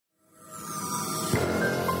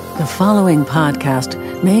The following podcast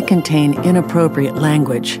may contain inappropriate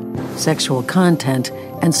language, sexual content,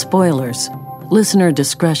 and spoilers. Listener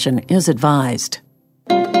discretion is advised.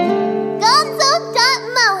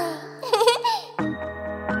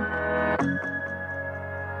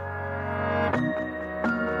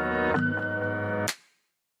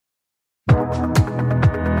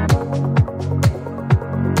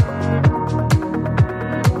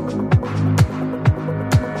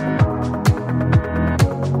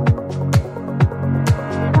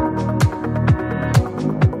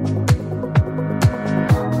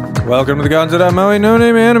 Welcome to the Gonzo.moe No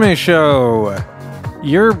Name Anime Show,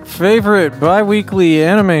 your favorite bi-weekly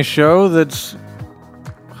anime show that's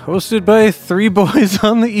hosted by three boys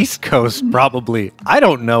on the East Coast, probably. I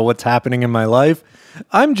don't know what's happening in my life.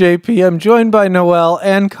 I'm JP, I'm joined by Noel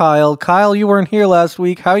and Kyle. Kyle, you weren't here last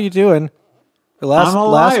week. How you doing? I'm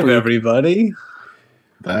alive, week. everybody.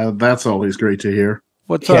 That's always great to hear.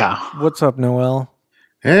 What's up? What's up, Noel?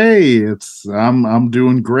 Hey, I'm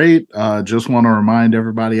doing great. Just want to remind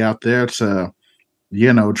everybody out there to,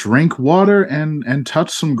 drink water and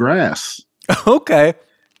touch some grass. Okay.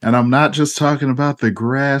 And I'm not just talking about the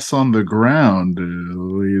grass on the ground,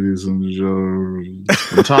 ladies and gentlemen.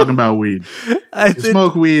 I'm talking about weed.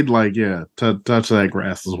 Smoke weed, touch that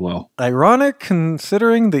grass as well. Ironic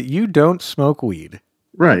considering that you don't smoke weed.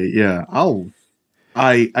 Right, yeah.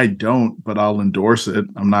 I don't, but I'll endorse it.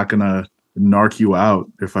 I'm not gonna narc you out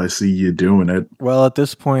if I see you doing it. Well, at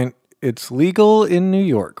this point, it's legal in New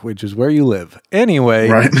York, which is where you live. Anyway,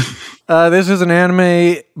 right. This is an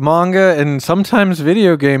anime, manga, and sometimes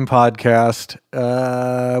video game podcast.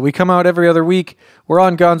 We come out every other week. We're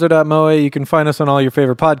on Gonzo.moe. You can find us on all your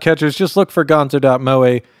favorite podcatchers. Just look for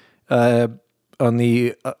Gonzo.moe. On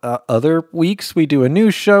the other weeks, we do a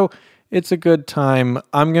news show. It's a good time.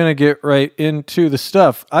 I'm going to get right into the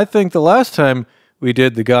stuff. I think the last time we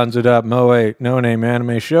did the Gonzo.moe No Name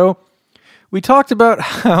Anime Show, we talked about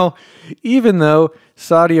how even though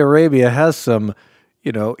Saudi Arabia has some,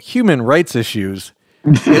 human rights issues,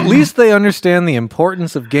 at least they understand the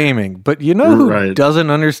importance of gaming. But you know who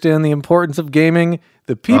doesn't understand the importance of gaming?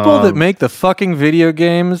 The people that make the fucking video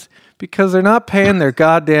games, because they're not paying their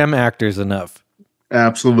goddamn actors enough.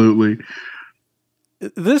 Absolutely.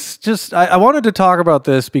 I wanted to talk about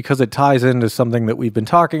this because it ties into something that we've been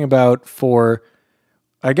talking about for,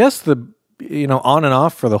 I guess, on and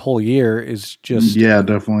off for the whole year is just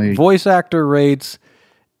definitely voice actor rates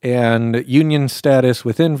and union status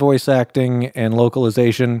within voice acting and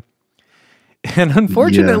localization. And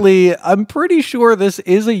unfortunately, I'm pretty sure this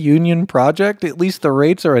is a union project. At least the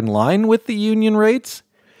rates are in line with the union rates.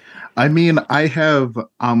 I mean,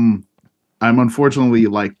 I'm unfortunately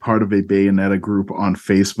part of a Bayonetta group on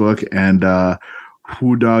Facebook, and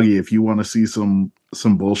who doggy, if you want to see some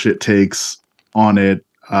bullshit takes on it,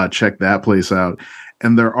 check that place out.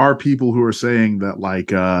 And there are people who are saying that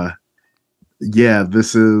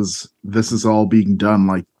this is all being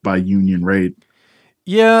done by union rate.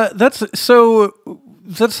 Yeah, that's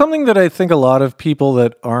something that I think a lot of people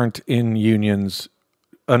that aren't in unions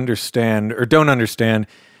understand or don't understand,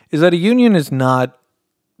 is that a union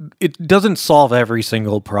it doesn't solve every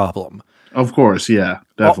single problem. Of course, yeah,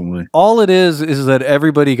 definitely. All it is that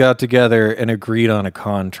everybody got together and agreed on a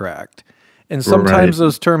contract. And sometimes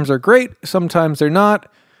those terms are great, sometimes they're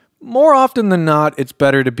not. More often than not, it's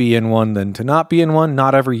better to be in one than to not be in one.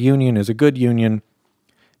 Not every union is a good union.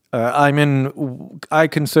 I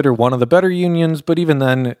consider one of the better unions, but even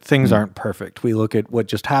then, things aren't perfect. We look at what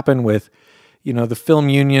just happened with, the film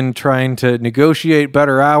union trying to negotiate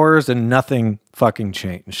better hours, and nothing fucking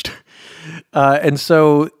changed. And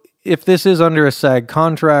so, if this is under a SAG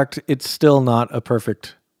contract, it's still not a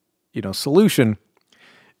perfect, solution.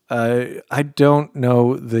 I don't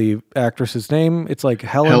know the actress's name. It's like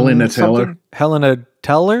Helena Taylor. Helena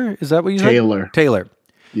Teller? Is that what you said? Taylor.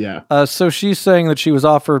 Yeah. So she's saying that she was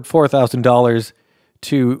offered $4,000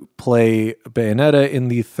 to play Bayonetta in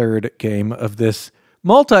the third game of this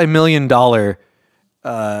multi-million-dollar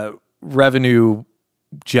revenue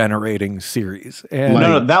generating series. And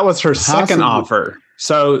no, that was her second offer.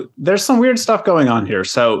 So there's some weird stuff going on here.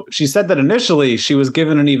 So she said that initially she was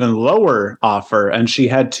given an even lower offer, and she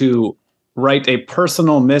had to write a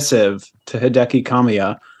personal missive to Hideki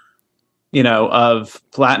Kamiya, of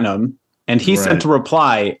Platinum, and he sent a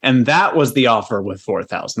reply, and that was the offer with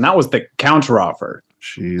 $4,000. That was the counter offer.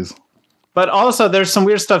 Jeez. But also there's some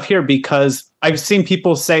weird stuff here, because I've seen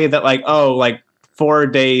people say that 4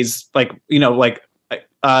 days,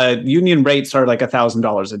 union rates are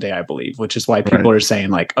 $1,000 a day, I believe, which is why people are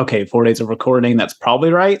saying 4 days of recording, that's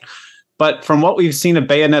probably right. But from what we've seen of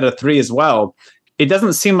Bayonetta 3 as well, it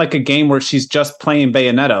doesn't seem like a game where she's just playing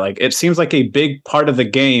Bayonetta. Like it seems like a big part of the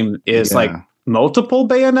game is like multiple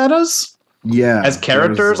Bayonettas. Yeah. As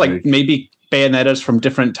characters, like maybe Bayonettas from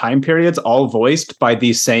different time periods, all voiced by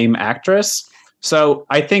the same actress. So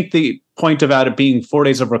I think the point about it being 4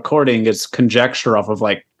 days of recording is conjecture off of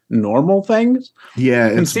like normal things. Yeah,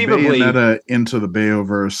 it's Bayonetta into the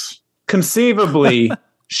Bayoverse. Conceivably,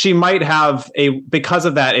 she might have because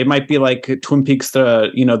of that, it might be like Twin Peaks,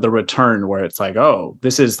 the Return, where it's like, oh,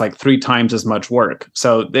 this is like 3 times as much work.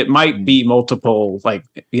 So it might be multiple, like,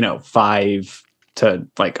 5 to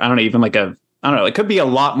like, I don't know, even like it could be a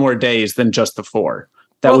lot more days than just the 4.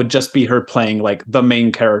 That would just be her playing like the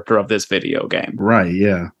main character of this video game. Right,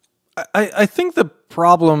 yeah. I think the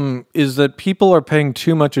problem is that people are paying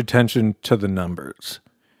too much attention to the numbers.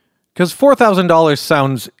 Because $4,000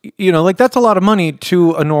 sounds, like that's a lot of money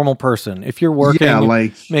to a normal person. If you're working,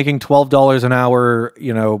 making $12 an hour,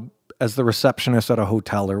 as the receptionist at a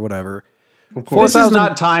hotel or whatever. Of course. This is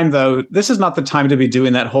not time, though. This is not the time to be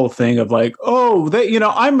doing that whole thing of like,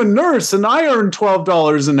 I'm a nurse and I earn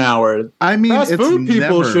 $12 an hour. I mean, fast food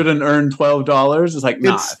people shouldn't earn $12. It's like,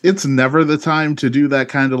 it's never the time to do that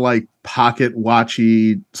kind of like pocket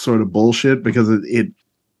watchy sort of bullshit, because it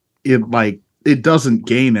doesn't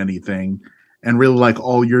gain anything, and really like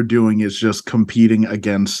all you're doing is just competing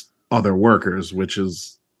against other workers, which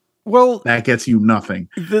is that gets you nothing.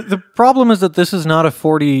 The problem is that this is not a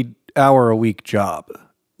 40-hour-a-week job,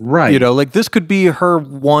 right? Like this could be her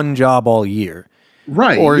one job all year,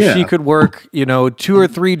 right? Or she could work 2 or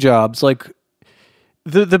 3 jobs. Like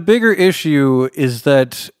the bigger issue is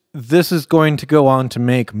that this is going to go on to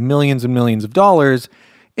make millions and millions of dollars,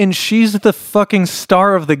 and she's the fucking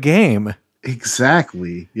star of the game.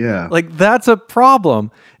 Exactly. Yeah. Like that's a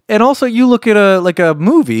problem. And also you look at a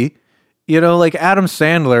movie, like Adam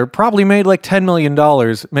Sandler probably made like $10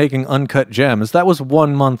 million making Uncut Gems. That was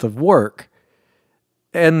 1 month of work.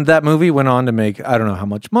 And that movie went on to make, I don't know how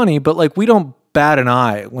much money, but like we don't bat an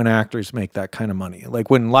eye when actors make that kind of money. Like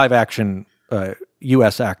when live action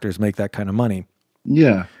US actors make that kind of money.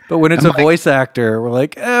 Yeah. But when it's a voice actor, we're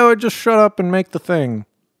like, oh, just shut up and make the thing.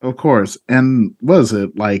 Of course. And what is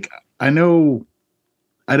it? Like, I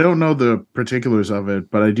don't know the particulars of it,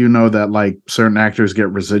 but I do know that like certain actors get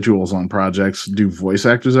residuals on projects. Do voice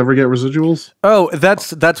actors ever get residuals? Oh,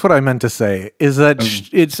 that's what I meant to say. Is that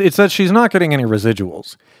it's that she's not getting any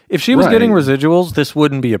residuals. If she was getting residuals, this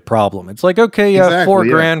wouldn't be a problem. It's like, okay, yeah, exactly,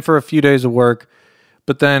 $4,000 for a few days of work,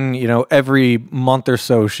 but then every month or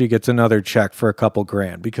so she gets another check for a couple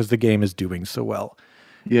grand because the game is doing so well.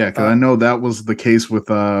 Yeah, because I know that was the case with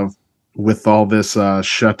all this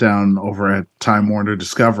shutdown over at Time Warner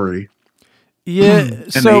Discovery. Yeah,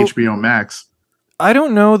 and so the HBO Max. I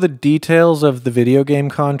don't know the details of the video game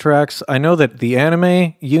contracts. I know that the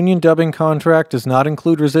anime union dubbing contract does not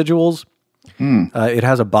include residuals. It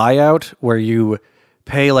has a buyout where you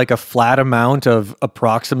pay like a flat amount of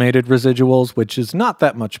approximated residuals, which is not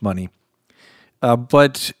that much money.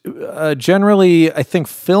 But generally, I think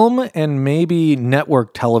film and maybe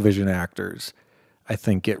network television actors, I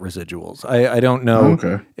think, get residuals. I don't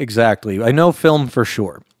know exactly. I know film for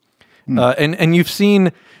sure. And you've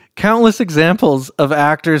seen countless examples of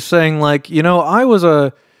actors saying like, I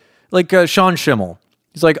was Sean Schimmel.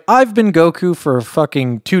 He's like, I've been Goku for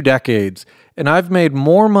fucking 2 decades and I've made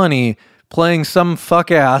more money playing some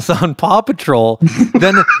fuck ass on Paw Patrol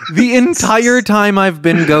than the entire time I've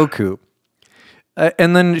been Goku.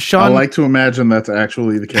 And then Sean... I like to imagine that's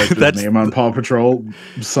actually the character's name on Paw Patrol.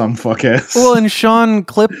 Some fuck ass. Well, and Sean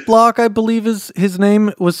Clipblock, I believe is his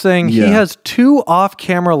name, was saying he has 2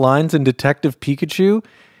 off-camera lines in Detective Pikachu,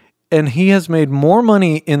 and he has made more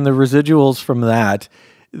money in the residuals from that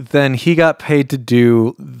than he got paid to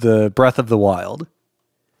do the Breath of the Wild.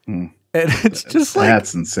 And it's just like...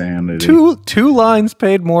 That's insanity. Two lines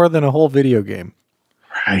paid more than a whole video game.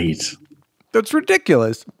 Right. That's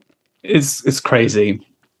ridiculous. It's crazy.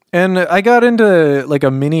 And I got into like a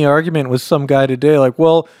mini argument with some guy today, like,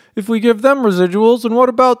 well, if we give them residuals, and what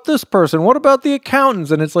about this person? What about the accountants?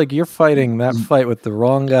 And it's like, you're fighting that fight with the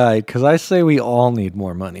wrong guy, because I say we all need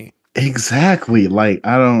more money. Exactly. Like,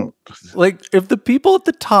 I don't... Like, if the people at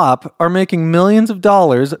the top are making millions of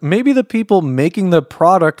dollars, maybe the people making the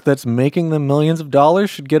product that's making them millions of dollars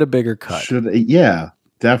should get a bigger cut. Yeah,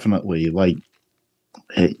 definitely. Like,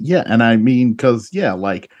 yeah, and I mean, because,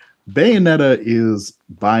 like, Bayonetta is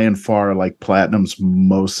by and far like Platinum's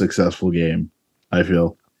most successful game, I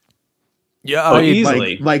feel. Yeah,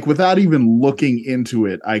 easily. Like without even looking into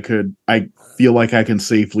it, I feel like I can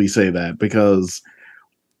safely say that, because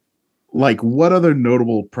like what other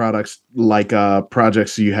notable projects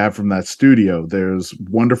do you have from that studio? There's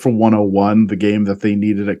Wonderful 101, the game that they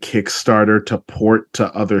needed a Kickstarter to port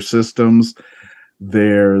to other systems.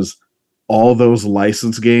 There's all those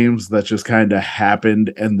license games that just kind of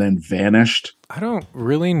happened and then vanished. I don't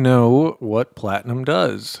really know what Platinum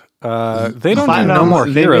does. They don't do Platinum, No More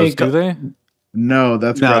they Heroes, make- do they? No,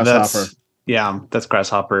 that's Grasshopper. That's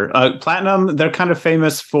Grasshopper. Platinum, they're kind of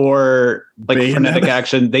famous for like Bayonetta. frenetic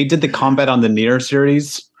action. They did the combat on the Nier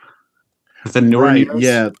series. The newer Right, Niers.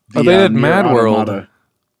 yeah. Oh, they did Nier Mad World. Automata.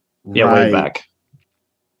 Yeah, way back.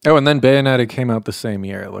 Oh, and then Bayonetta came out the same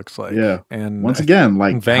year, it looks like. Yeah. And Once again,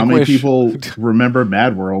 like how many Vanquish. people remember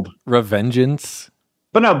Mad World? Revengeance.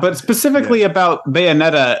 But specifically about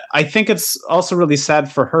Bayonetta, I think it's also really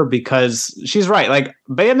sad for her because she's right. Like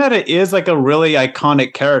Bayonetta is like a really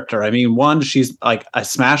iconic character. I mean, one, she's like a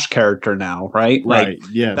Smash character now, right? Right.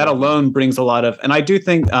 Yeah. That alone brings a lot of, and I do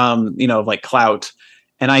think, like clout.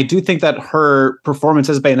 And I do think that her performance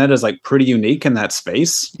as Bayonetta is like pretty unique in that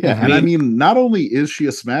space. Yeah, and I mean, not only is she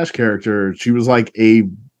a Smash character, she was like a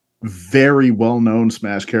very well-known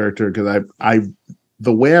Smash character because I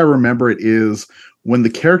the way I remember it is when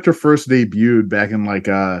the character first debuted back in like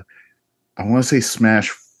I want to say Smash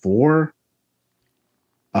 4,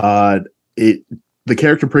 the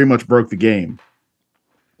character pretty much broke the game.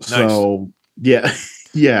 Nice. So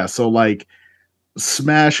yeah, so like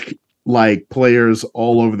Smash like players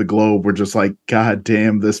all over the globe were just like, God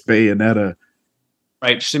damn, this Bayonetta.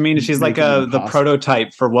 Right. I mean, she's like Making it the impossible.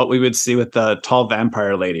 prototype for what we would see with the tall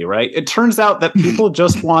vampire lady, right? It turns out that people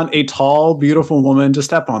just want a tall, beautiful woman to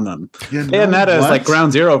step on them. Bayonetta is like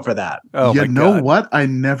ground zero for that. Oh, you my know God. what? I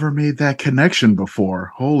never made that connection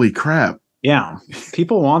before. Holy crap. Yeah,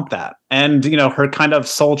 people want that. And, her kind of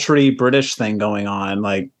sultry British thing going on,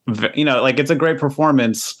 like it's a great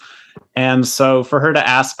performance. And so for her to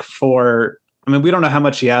ask for, I mean, we don't know how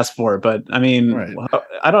much she asked for, but I mean,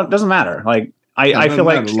 Right. doesn't matter. Like, I feel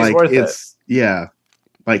like she's worth it. Yeah.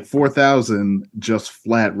 Like 4,000 just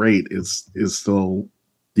flat rate is still,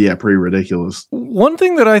 pretty ridiculous. One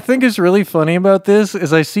thing that I think is really funny about this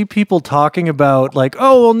is I see people talking about like,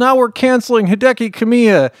 oh, well, now we're canceling Hideki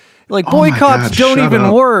Kamiya. Like Oh my boycotts God, don't shut even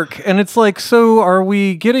up. work. And it's like, so are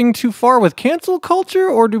we getting too far with cancel culture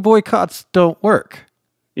or do boycotts don't work?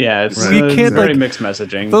 Yeah, it's Right. We can't, very like- mixed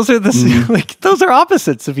messaging. Those are the those are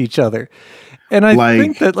opposites of each other. And I Like-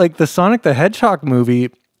 think that like the Sonic the Hedgehog movie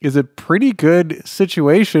is a pretty good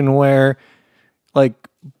situation where like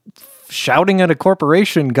shouting at a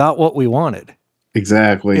corporation got what we wanted.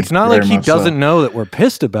 Exactly. It's not Very like he much so. doesn't know that we're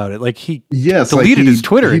pissed about it. Like he Yes, deleted his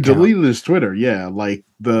Twitter He account. deleted his Twitter. Yeah, like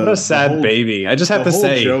what a sad whole- baby. I just have the to whole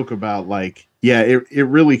say, joke about like, it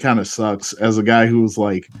really kind of sucks as a guy who was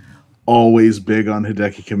like always big on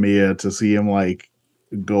Hideki Kamiya to see him like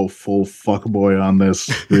go full fuckboy on this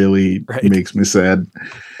really Right. makes me sad.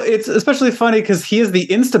 it's especially funny because he has the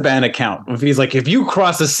Instaban account. If he's like, if you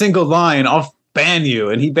cross a single line, I'll ban you.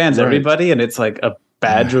 And he bans Right. everybody. And it's like a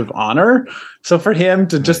badge of honor. So for him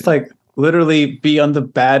to just like literally be on the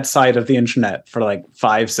bad side of the internet for like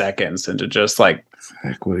 5 seconds and to just like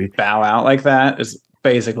Exactly. bow out like that is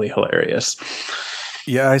basically hilarious.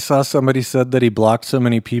 Yeah, I saw somebody said that he blocked so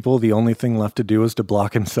many people, the only thing left to do was to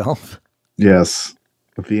block himself. Yes.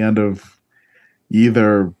 At the end of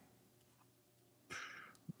either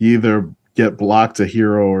get blocked a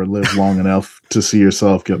hero or live long enough to see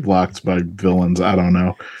yourself get blocked by villains. I don't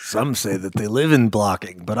know. Some say that they live in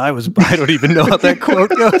blocking, but I don't even know how that quote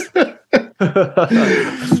goes.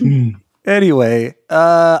 Anyway,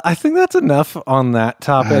 I think that's enough on that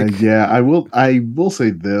topic. Yeah, I will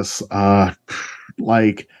say this.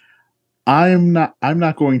 Like I'm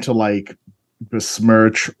not going to like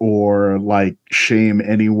besmirch or like shame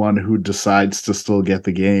anyone who decides to still get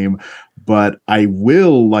the game, but I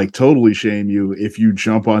will like totally shame you if you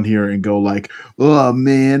jump on here and go like, oh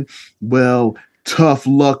man, well, tough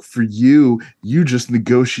luck for you. You just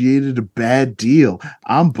negotiated a bad deal.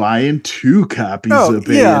 I'm buying 2 copies of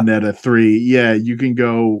Bayonetta 3. Yeah, you can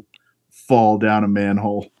go fall down a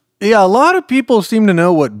manhole. Yeah, a lot of people seem to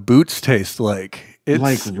know what boots taste like. It's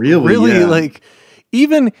Like, really, yeah. like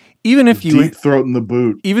even if you Deep throat in the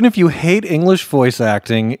boot. even if you hate English voice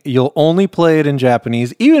acting, you'll only play it in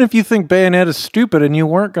Japanese. Even if you think Bayonetta's stupid and you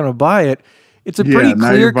weren't going to buy it, it's a pretty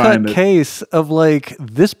now you're clear-cut buying it. case of like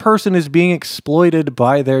this person is being exploited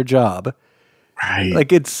by their job. Right.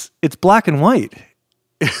 Like it's black and white.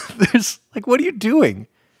 There's like, what are you doing?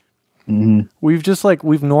 Mhm.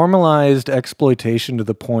 We've normalized exploitation to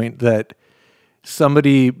the point that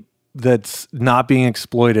somebody that's not being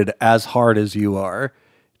exploited as hard as you are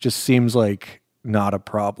just seems like not a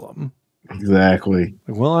problem. Exactly.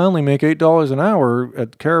 Well, I only make $8 an hour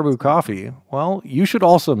at Caribou Coffee. Well, you should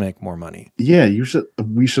also make more money. Yeah,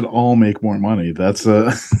 we should all make more money. That's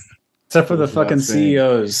Except for the fucking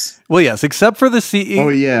CEOs. Well, yes, except for the CEO. Oh,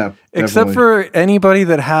 yeah. Except for anybody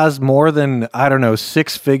that has more than, I don't know,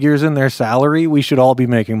 6 figures in their salary, we should all be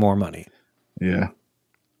making more money. Yeah.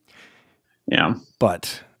 Yeah.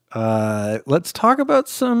 But let's talk about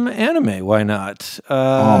some anime. Why not?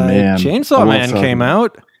 Oh, man. Chainsaw Man came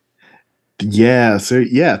out. Yeah. So,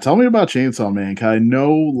 yeah, tell me about Chainsaw Man. 'Cause I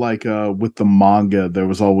know, like, with the manga, there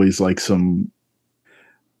was always, like, some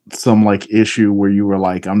like issue where you were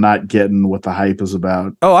like, I'm not getting what the hype is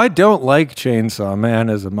about. Oh, I don't like Chainsaw Man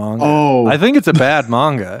as a manga. Oh, I think it's a bad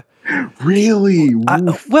manga. Really? I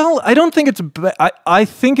don't think it's I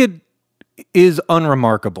think it is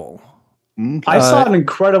unremarkable. Okay. I saw an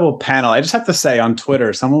incredible panel. I just have to say, on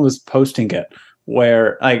Twitter, someone was posting it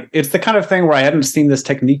where, like, it's the kind of thing where I hadn't seen this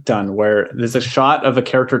technique done, where there's a shot of a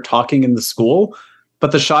character talking in the school,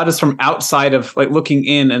 but the shot is from outside of, like, looking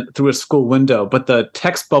in and through a school window, but the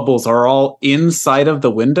text bubbles are all inside of the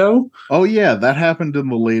window. Oh yeah, that happened in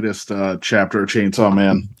the latest chapter of Chainsaw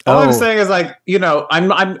Man. All I'm saying is, like, you know,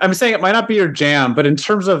 I'm saying it might not be your jam, but in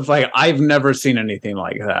terms of, like, I've never seen anything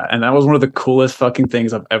like that, and that was one of the coolest fucking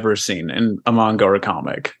things I've ever seen in a manga or a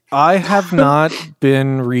comic. I have not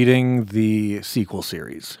been reading the sequel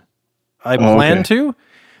series. I plan to.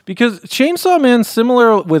 Because Chainsaw Man,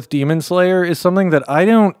 similar with Demon Slayer, is something that I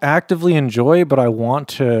don't actively enjoy, but I want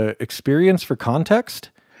to experience for context.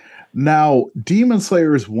 Now, Demon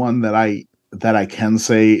Slayer is one that I can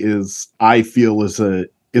say I feel is an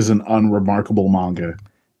unremarkable manga.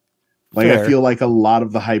 Like, Fair. I feel like a lot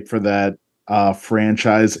of the hype for that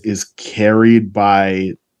franchise is carried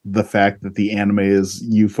by the fact that the anime is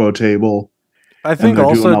Ufotable. I think and they're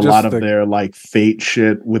also doing a just lot of their, like, fate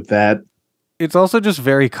shit with that. It's also just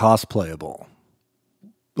very cosplayable.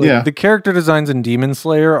 Like, Yeah. the character designs in Demon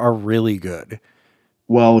Slayer are really good.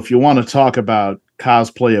 Well, if you want to talk about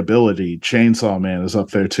cosplayability, Chainsaw Man is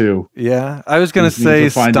up there too. Yeah, I was going to You need say to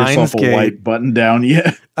find yourself a Steins Gate. white button down.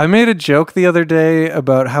 Yeah. I made a joke the other day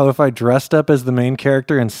about how if I dressed up as the main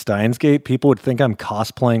character in Steins Gate, people would think I'm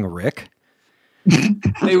cosplaying Rick.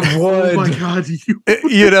 They would. Oh my god,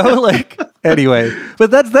 You know, like, anyway, but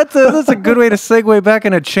that's a good way to segue back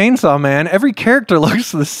into Chainsaw Man. Every character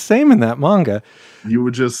looks the same in that manga. they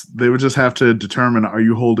would just have to determine, are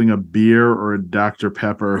you holding a beer or a Dr.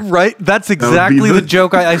 Pepper? Right? That's exactly the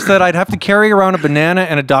joke. I said I'd have to carry around a banana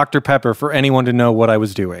and a Dr. Pepper for anyone to know what I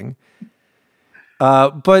was doing.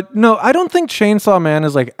 But no, I don't think Chainsaw Man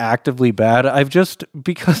is, like, actively bad.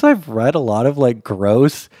 Because I've read a lot of, like,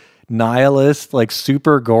 gross, nihilist, like,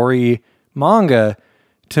 super gory manga,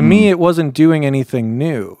 to me it wasn't doing anything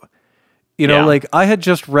new. You know, like, I had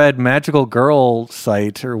just read Magical Girl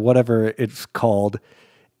Site or whatever it's called,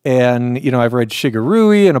 and, you know, I've read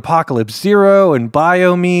Shigarui and Apocalypse Zero and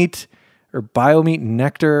Biomeat or Biomeat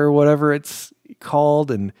Nectar or whatever it's called,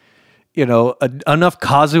 and, you know, enough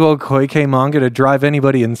Kazuo Koike manga to drive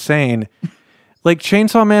anybody insane. Like,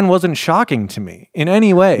 Chainsaw Man wasn't shocking to me in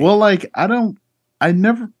any way. Well, like, I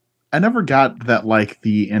never got that, like,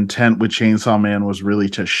 the intent with Chainsaw Man was really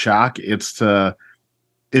to shock.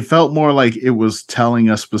 It felt more like it was telling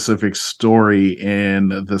a specific story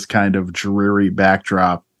in this kind of dreary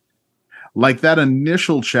backdrop. Like, that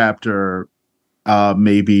initial chapter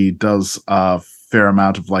maybe does a fair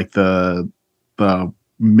amount of, like, the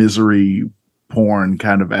misery porn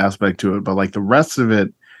kind of aspect to it, but, like, the rest of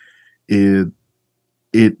it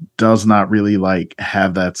does not really, like,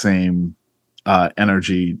 have that same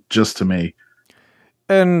energy, just to me.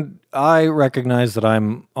 And I recognize that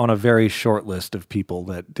I'm on a very short list of people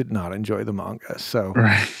that did not enjoy the manga. So,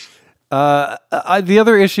 Right. The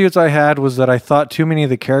other issues I had was that I thought too many of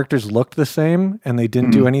the characters looked the same, and they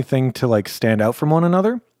didn't do anything to, like, stand out from one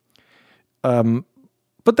another.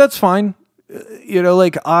 But that's fine. You know,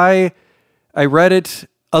 like, I read it.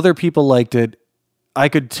 Other people liked it. I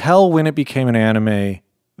could tell when it became an anime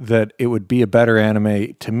that it would be a better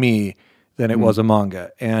anime to me than it was a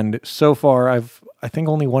manga. And so far, I think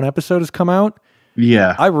only one episode has come out.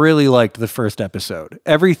 Yeah. I really liked the first episode.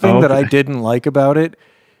 Everything that I didn't like about it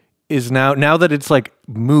is now that it's, like,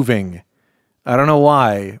 moving. I don't know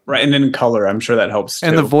why. Right, and in color, I'm sure that helps too.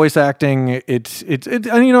 And the voice acting, it's and,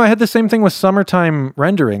 you know, I had the same thing with Summertime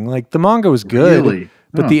Rendering. Like, the manga was good, Really?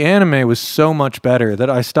 but the anime was so much better that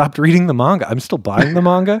I stopped reading the manga. I'm still buying the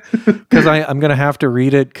manga because I'm going to have to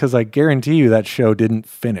read it, because I guarantee you that show didn't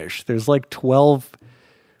finish. There's like 12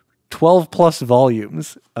 plus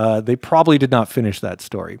volumes. They probably did not finish that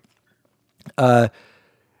story.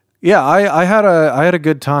 Yeah, I had a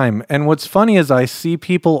good time. And what's funny is I see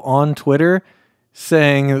people on Twitter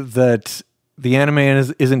saying that the anime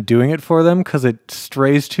isn't doing it for them because it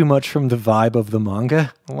strays too much from the vibe of the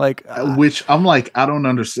manga. Like, which I'm like, I don't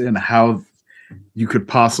understand how you could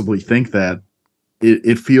possibly think that.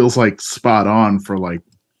 It feels like spot on for like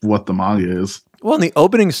what the manga is. Well, and the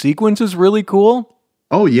opening sequence is really cool.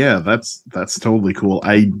 Oh yeah, that's totally cool.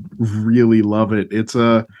 I really love it. It's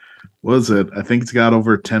what is it? I think it's got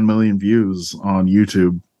over 10 million views on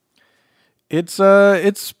YouTube.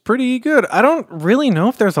 It's pretty good. I don't really know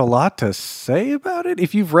if there's a lot to say about it.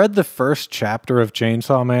 If you've read the first chapter of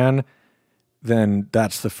Chainsaw Man, then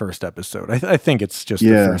that's the first episode. I think it's just the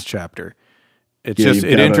first chapter. It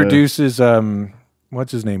introduces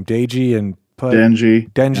what's his name? Denji and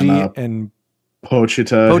Pochita, and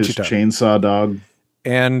Pochita, his chainsaw dog.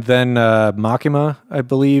 And then Makima, I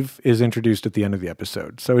believe, is introduced at the end of the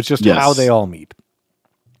episode. So it's just how they all meet.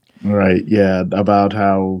 Right, yeah. About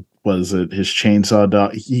how, was it, his chainsaw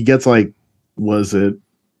dog, he gets like, was it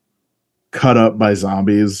cut up by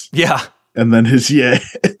zombies? Yeah. And then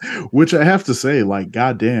which I have to say, like,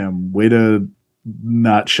 goddamn, way to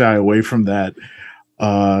not shy away from that.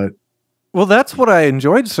 Well, that's what I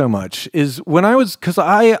enjoyed so much is when because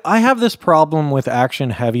I have this problem with action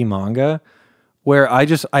heavy manga where I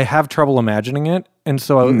have trouble imagining it. And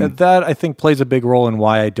so that I think plays a big role in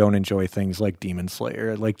why I don't enjoy things like Demon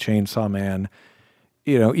Slayer, like Chainsaw Man,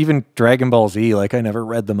 even Dragon Ball Z. Like I never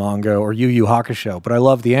read the manga or Yu Yu Hakusho, but I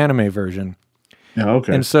love the anime version. Yeah,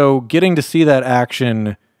 okay. And so getting to see that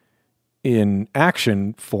action in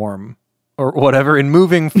action form or whatever, in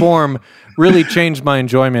moving form, really changed my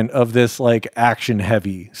enjoyment of this like action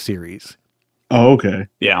heavy series. Oh, okay.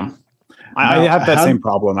 Yeah. I have that same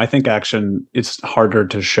problem. I think action is harder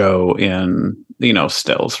to show in,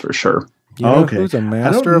 stills for sure. Who's a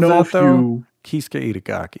master of that though? Kisuke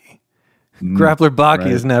Itagaki. Grappler Baki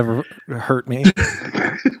has never hurt me.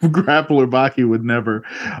 Grappler Baki would never.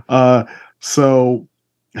 So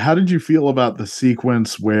how did you feel about the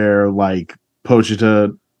sequence where like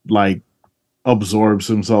Pochita like absorbs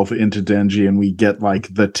himself into Denji and we get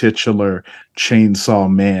like the titular Chainsaw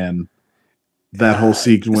Man? That whole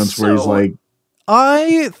sequence where he's like,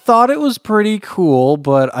 I thought it was pretty cool,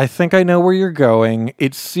 but I think I know where you're going.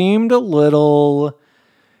 It seemed a little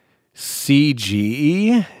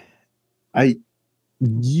CG. but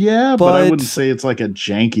I wouldn't say it's like a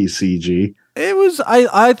janky CG. It was,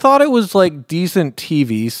 I thought it was like decent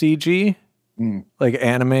TV CG, like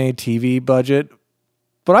anime TV budget,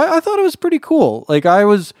 but I thought it was pretty cool. Like I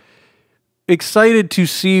was excited to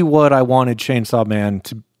see what I wanted Chainsaw Man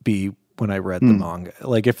to be when I read the manga.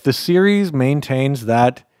 Like if the series maintains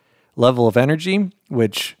that level of energy,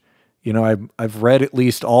 which, I've read at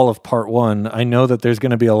least all of part 1, I know that there's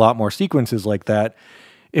going to be a lot more sequences like that.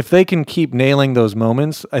 If they can keep nailing those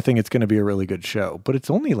moments, I think it's going to be a really good show, but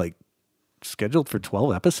it's only like scheduled for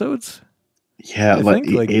 12 episodes. Yeah.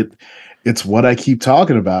 It's what I keep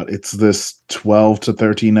talking about. It's this 12 to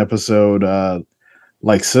 13 episode,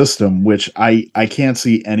 like system, which I can't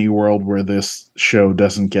see any world where this show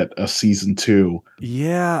doesn't get a season 2.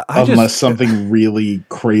 Yeah. Unless something really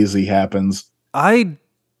crazy happens. I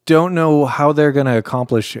don't know how they're going to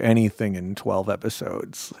accomplish anything in 12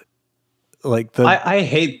 episodes. Like I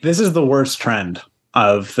hate, this is the worst trend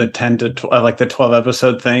of the 10 to 12, like the 12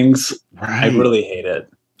 episode things. Right. I really hate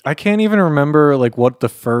it. I can't even remember like what the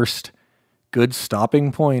first good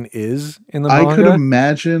stopping point is in the manga. I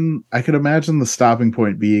could imagine the stopping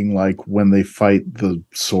point being like when they fight the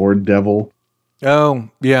sword devil. Oh,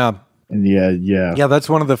 yeah. And yeah, that's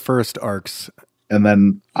one of the first arcs. And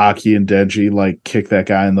then Aki and Denji like kick that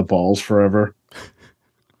guy in the balls forever.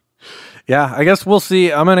 Yeah, I guess we'll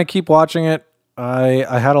see. I'm going to keep watching it.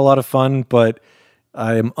 I had a lot of fun, but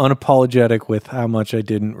I am unapologetic with how much I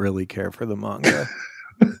didn't really care for the manga.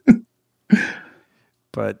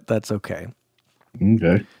 But that's okay.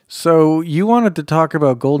 Okay. So you wanted to talk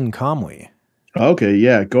about Golden Kamuy. Okay,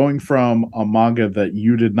 yeah. Going from a manga that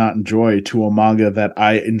you did not enjoy to a manga that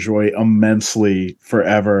I enjoy immensely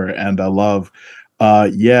forever and I love.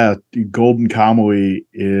 Golden Kamuy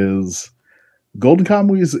is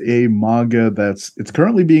a manga it's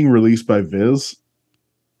currently being released by Viz.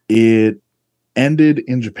 It ended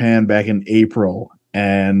in Japan back in April,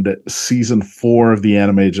 and season 4 of the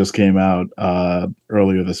anime just came out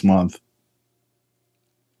earlier this month.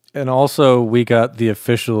 And also, we got the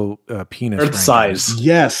official penis Earth size.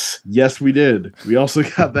 Yes, we did. We also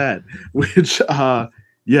got that, which, I'll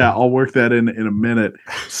work that in a minute.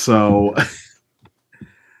 So,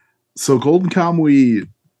 Golden Kamuy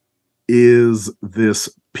is this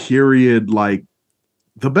period, like,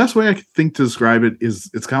 the best way I could think to describe it is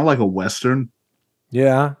it's kind of like a Western.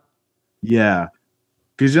 Yeah. Yeah.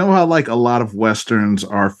 Because you know how like a lot of Westerns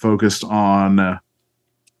are focused on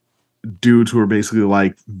dudes who are basically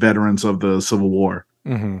like veterans of the Civil War.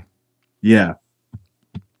 Mm-hmm. Yeah.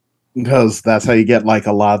 Because that's how you get like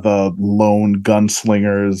a lot of the lone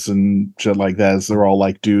gunslingers and shit like that. Is they're all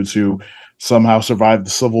like dudes who somehow survived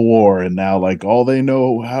the Civil War and now like all they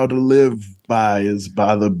know how to live by is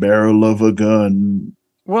by the barrel of a gun.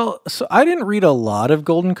 Well, so I didn't read a lot of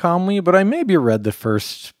Golden Kamuy, but I maybe read the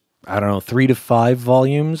first, I don't know, 3 to 5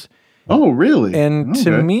 volumes. Oh, really? And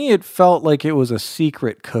to me, it felt like it was a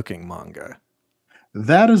secret cooking manga.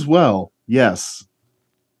 That as well, yes.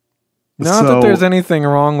 Not that there's anything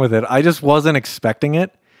wrong with it. I just wasn't expecting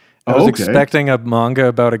it. I was expecting a manga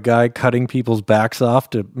about a guy cutting people's backs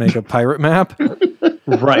off to make a pirate map.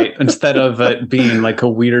 Right. Instead of it being like a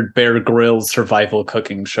weird Bear Grylls survival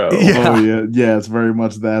cooking show. Yeah. Oh, yeah. Yeah, it's very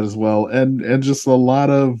much that as well. And just a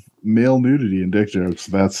lot of male nudity and dick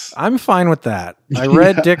jokes. I'm fine with that. I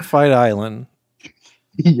read Dick Fight Island.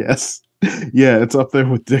 Yes. Yeah, it's up there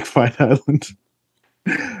with Dick Fight Island.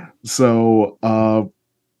 So,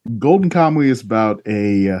 Golden Kamuy is about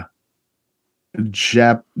a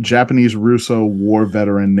Japanese Russo war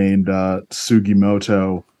veteran named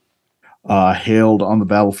Sugimoto, hailed on the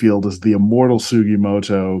battlefield as the immortal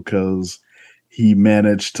Sugimoto because he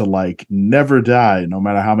managed to like never die, no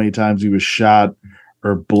matter how many times he was shot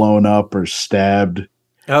or blown up or stabbed.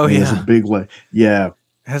 Oh, he yeah. has a big yeah.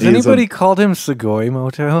 Has anybody called him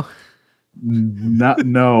Sugimoto?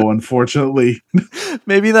 No, unfortunately.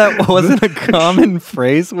 Maybe that wasn't a common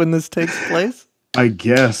phrase when this takes place. I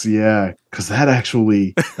guess, yeah, because that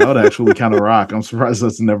would actually kind of rock. I'm surprised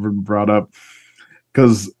that's never been brought up.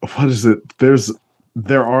 Because what is it?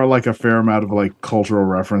 There are like a fair amount of like cultural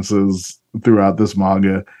references throughout this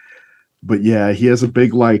manga, but yeah, he has a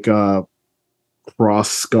big like cross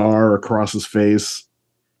scar across his face,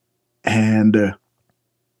 and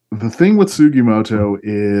the thing with Sugimoto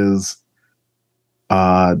is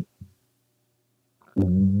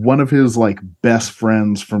one of his like best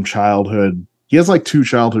friends from childhood. He has like 2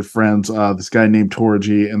 childhood friends, this guy named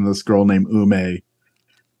Torji and this girl named Ume.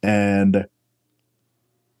 And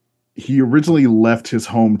he originally left his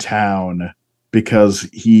hometown because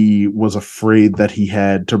he was afraid that he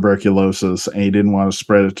had tuberculosis and he didn't want to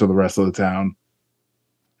spread it to the rest of the town.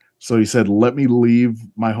 So he said, let me leave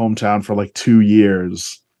my hometown for like 2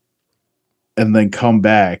 years and then come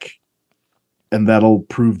back. And that'll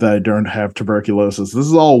prove that I don't have tuberculosis. This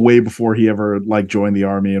is all way before he ever like joined the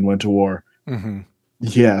army and went to war. Mm-hmm.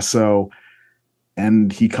 Yeah. So,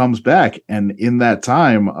 and he comes back, and in that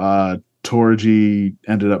time, Torji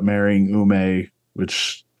ended up marrying Ume,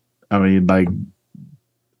 which, I mean,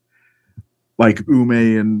 like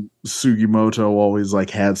Ume and Sugimoto always like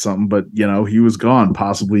had something, but you know, he was gone,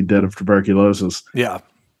 possibly dead of tuberculosis. Yeah.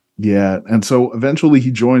 Yeah, and so eventually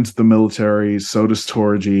he joins the military, so does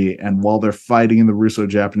Torji, and while they're fighting in the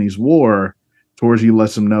Russo-Japanese War, Torji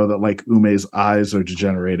lets him know that like Ume's eyes are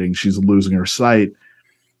degenerating, she's losing her sight,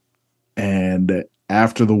 and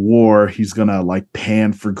after the war, he's gonna like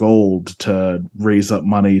pan for gold to raise up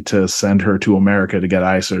money to send her to America to get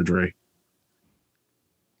eye surgery.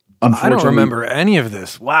 I don't remember any of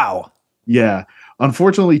this. Wow. Yeah,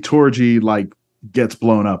 unfortunately, Torji like gets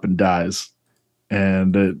blown up and dies,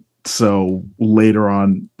 and so later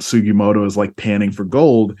on, Sugimoto is like panning for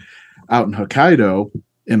gold out in Hokkaido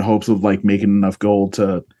in hopes of like making enough gold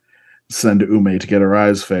to send to Ume to get her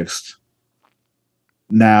eyes fixed.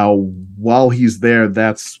 Now, while he's there,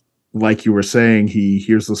 that's like you were saying, he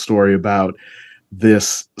hears the story about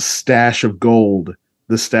this stash of gold,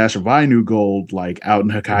 the stash of Ainu gold, like out in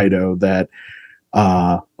Hokkaido that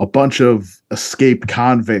a bunch of escaped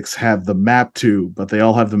convicts have the map to, but they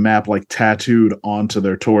all have the map like tattooed onto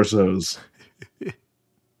their torsos.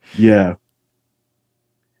 Yeah.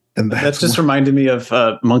 And that just reminded me of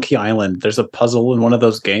Monkey Island. There's a puzzle in one of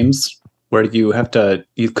those games where you have to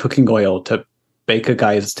use cooking oil to bake a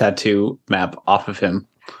guy's tattoo map off of him.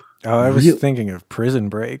 Oh, I was thinking of Prison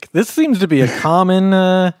Break. This seems to be a common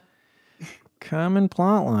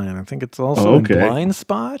plot line. I think it's also in Blind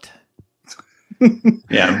Spot.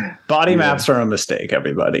 Yeah, body maps are a mistake,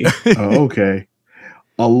 everybody. Okay.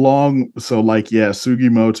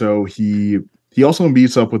 Sugimoto, he also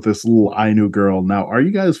meets up with this little Ainu girl. Now, are you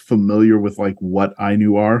guys familiar with like what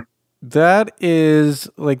Ainu are? That is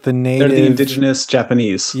like the native. They're the indigenous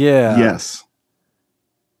Japanese. Yeah. Yes.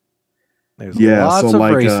 There's lots of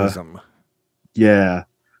racism. Yeah.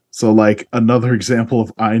 So like another example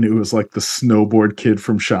of Ainu is like the snowboard kid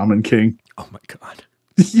from Shaman King. Oh my god.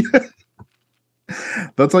 Yeah.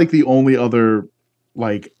 That's like the only other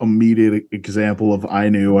like immediate example of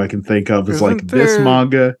Ainu I can think of is Isn't like this there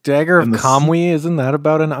manga. Dagger of and the Kamui, isn't that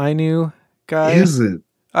about an Ainu guy? Is it?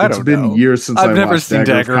 I It's don't been know. years since I've I never watched seen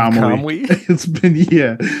Dagger of Kamui. It's been,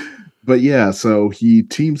 yeah. But yeah, so he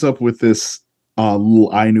teams up with this little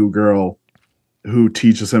Ainu girl who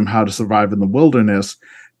teaches him how to survive in the wilderness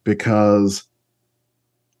because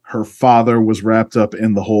her father was wrapped up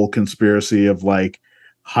in the whole conspiracy of like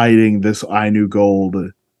hiding this Ainu gold.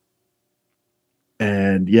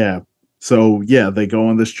 And yeah, so yeah, they go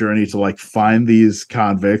on this journey to like find these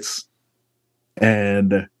convicts,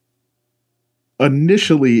 and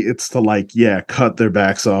initially it's to like, yeah, cut their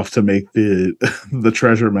backs off to make the the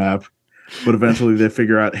treasure map. But eventually they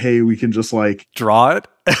figure out, hey, we can just like draw it.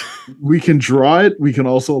 We can draw it. We can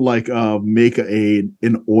also like make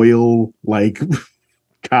an oil like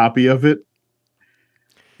copy of it.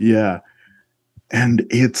 Yeah. And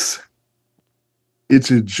it's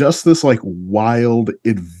just this like wild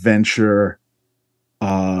adventure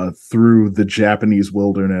through the Japanese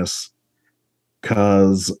wilderness,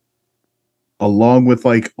 because along with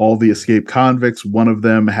like all the escaped convicts, one of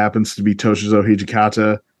them happens to be Toshizo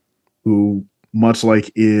Hijikata, who, much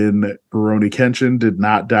like in Rurouni Kenshin, did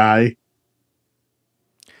not die,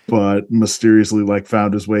 but mysteriously like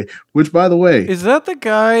found his way. Which, by the way, is that the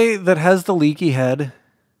guy that has the leaky head?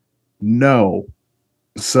 No.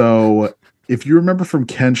 So, if you remember from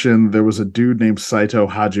Kenshin, there was a dude named Saito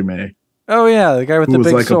Hajime. Oh yeah, the guy with the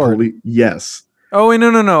big like sword. Yes. Oh wait,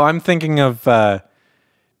 no. I'm thinking of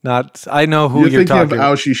not. I know who you're talking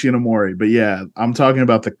about. Aoshi Shinomori, but yeah, I'm talking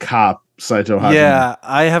about the cop Saito Hajime. Yeah,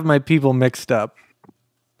 I have my people mixed up.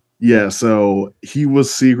 Yeah, so he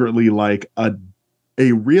was secretly like a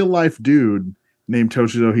real life dude named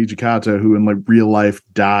Toshizo Hijikata, who in like real life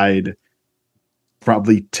died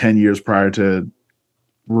probably 10 years prior to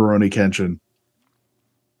Rurouni Kenshin.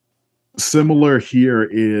 Similar here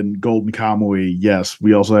in Golden Kamui, yes,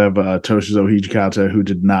 we also have Toshizo Hijikata, who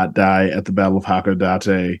did not die at the Battle of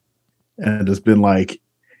Hakodate and has been like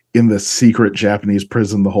in the secret Japanese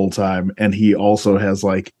prison the whole time. And he also has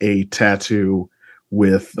like a tattoo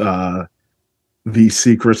with the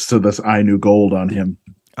secrets to this Ainu gold on him.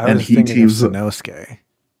 I was thinking of Sanosuke.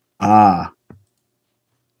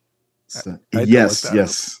 So,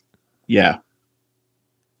 yes. Yeah.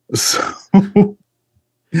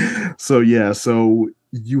 So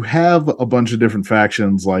you have a bunch of different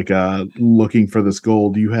factions like looking for this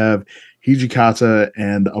gold. You have Hijikata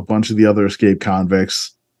and a bunch of the other escaped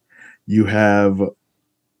convicts. You have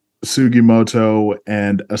Sugimoto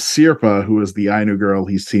and Asirpa, who is the Ainu girl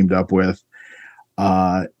he's teamed up with.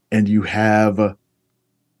 And you have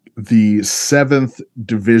the 7th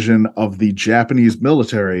Division of the Japanese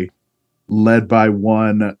military, led by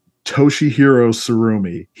one Toshihiro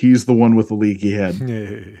Tsurumi. He's the one with the leaky head.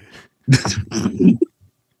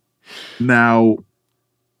 Now,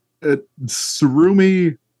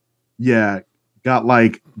 Tsurumi, got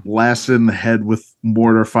like blasted in the head with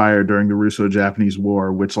mortar fire during the Russo-Japanese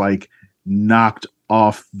War, which like knocked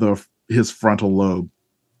off his frontal lobe.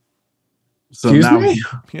 So Excuse now, me?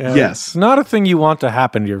 Yes, it's not a thing you want to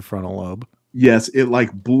happen to your frontal lobe. Yes, it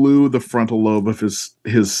like blew the frontal lobe of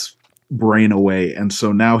his brain away, and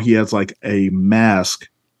so now he has like a mask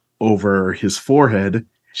over his forehead.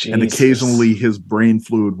 Jesus. And occasionally his brain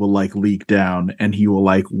fluid will like leak down, and he will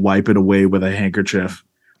like wipe it away with a handkerchief.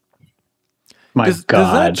 Does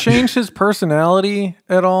that change his personality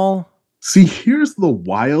at all? See, here's the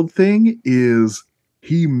wild thing: is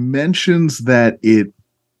he mentions that it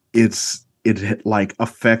like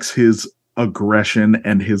affects his aggression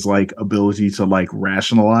and his like ability to like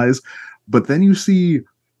rationalize, but then you see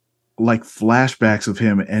like flashbacks of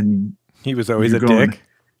him, and he was always a dick.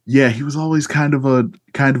 Yeah, he was always kind of a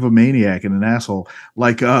maniac and an asshole.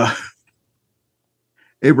 Like a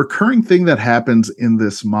recurring thing that happens in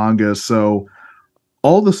this manga. So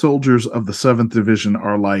all the soldiers of the 7th Division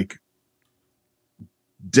are like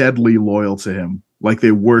deadly loyal to him. Like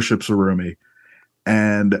they worship Tsurumi.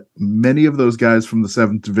 And many of those guys from the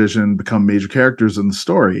 7th Division become major characters in the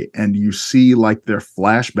story. And you see like their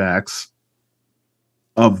flashbacks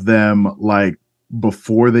of them like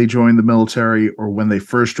before they joined the military or when they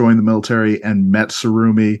first joined the military and met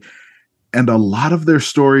Tsurumi. And a lot of their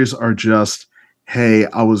stories are just, hey,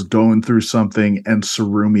 I was going through something and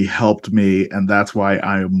Tsurumi helped me, and that's why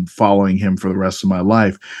I'm following him for the rest of my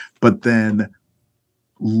life. But then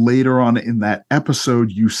later on in that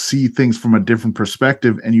episode, you see things from a different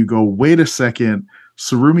perspective and you go, wait a second,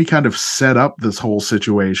 Tsurumi kind of set up this whole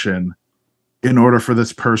situation in order for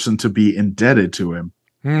this person to be indebted to him.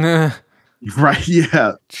 Right,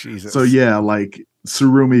 yeah. Jesus. So yeah, like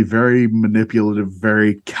Tsurumi, very manipulative,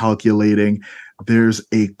 very calculating. there's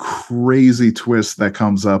a crazy twist that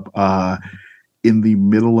comes up in the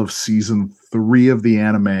middle of season 3 of the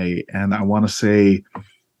anime, and I want to say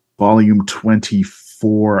volume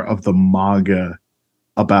 24 of the manga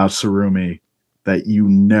about Tsurumi that you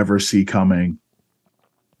never see coming.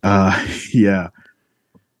 Yeah.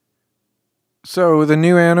 So the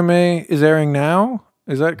new anime is airing now?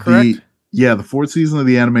 Is that correct? The 4th season of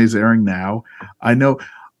the anime is airing now. I know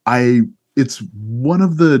it's one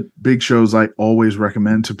of the big shows I always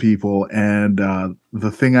recommend to people, and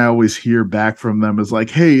the thing I always hear back from them is like,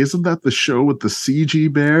 hey, isn't that the show with the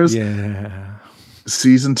CG bears? Yeah.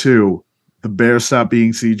 Season 2, the bears stop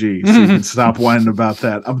being CG, so you can stop whining about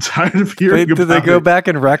that. I'm tired of hearing about it. Did they go back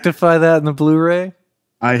and rectify that in the Blu-ray?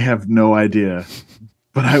 I have no idea.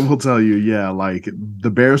 But I will tell you, yeah, like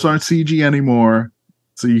the bears aren't CG anymore,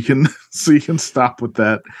 so you can stop with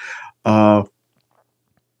that.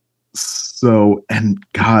 So, and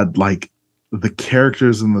God, like the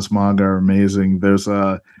characters in this manga are amazing. There's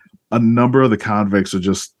a number of the convicts are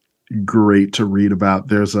just great to read about.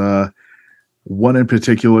 There's one in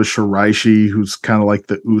particular, Shiraishi, who's kind of like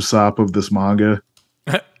the Usopp of this manga.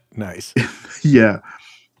 Nice. Yeah,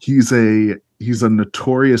 he's a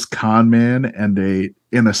notorious con man and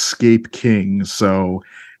an escape king. So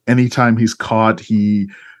anytime he's caught, he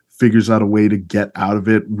figures out a way to get out of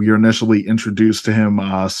it. We are initially introduced to him.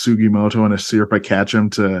 Sugimoto and Asirpa catch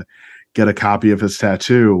him to get a copy of his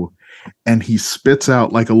tattoo, and he spits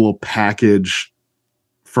out like a little package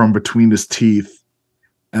from between his teeth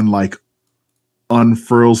and like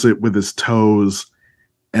unfurls it with his toes,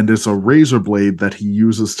 and it's a razor blade that he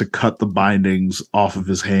uses to cut the bindings off of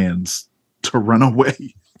his hands to run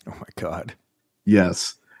away. Oh my God.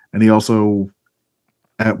 Yes. And he also,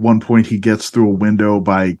 at one point, he gets through a window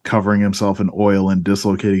by covering himself in oil and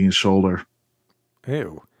dislocating his shoulder.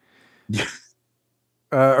 Ew.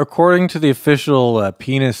 According to the official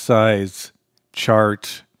penis size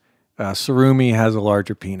chart, Tsurumi has a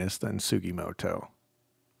larger penis than Sugimoto.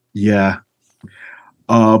 Yeah.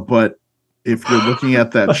 But if you're looking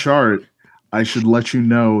at that chart, I should let you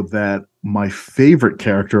know that my favorite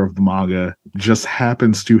character of the manga just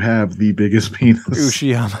happens to have the biggest penis.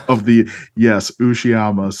 Ushiyama.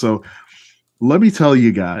 Ushiyama. So let me tell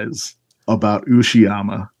you guys about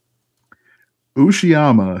Ushiyama.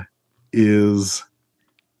 Ushiyama is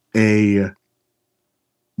a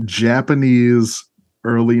Japanese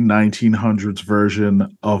early 1900s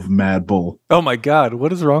version of Mad Bull. Oh my God,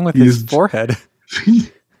 what is wrong with his forehead?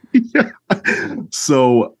 Yeah.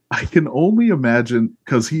 So I can only imagine,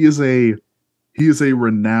 because he is a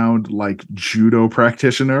renowned like judo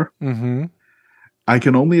practitioner. Mm-hmm. I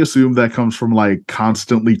can only assume that comes from like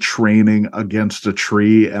constantly training against a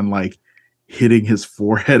tree and like hitting his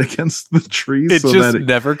forehead against the tree. It so just that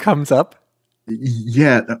never comes up.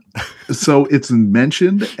 Yeah. So it's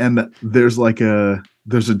mentioned, and there's a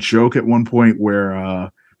joke at one point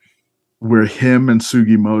where him and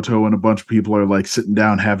Sugimoto and a bunch of people are like sitting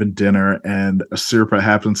down having dinner, and Asirpa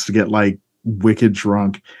happens to get like wicked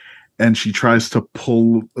drunk, and she tries to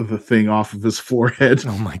pull the thing off of his forehead.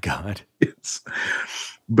 Oh my God.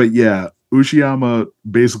 But yeah, Ushiyama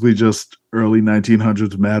basically just early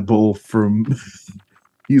 1900s Mad Bull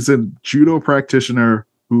he's a judo practitioner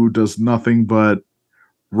who does nothing but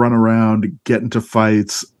run around, get into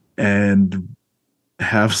fights, and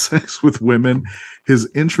have sex with women. His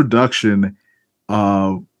introduction,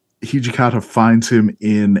 Hijikata finds him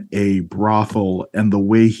in a brothel, and the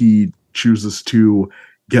way he chooses to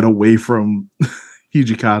get away from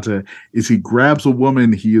Hijikata is he grabs a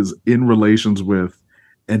woman he is in relations with,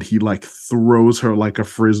 and he like throws her like a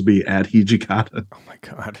frisbee at Hijikata. Oh my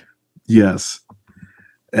God. Yes.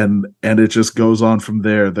 And it just goes on from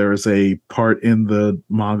there. There is a part in the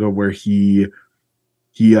manga where he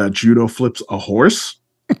judo flips a horse.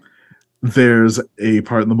 There's a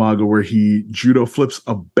part in the manga where he judo flips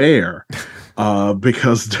a bear,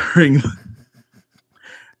 because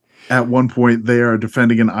at one point they are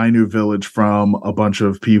defending an Ainu village from a bunch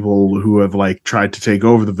of people who have like tried to take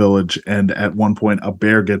over the village, and at one point a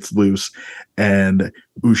bear gets loose, and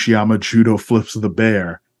Ushiyama judo flips the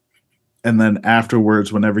bear. And then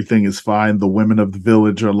afterwards, when everything is fine, the women of the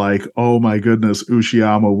village are like, oh my goodness,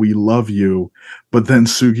 Ushiyama, we love you. But then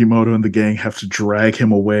Sugimoto and the gang have to drag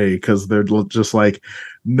him away because they're just like,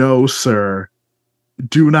 no, sir,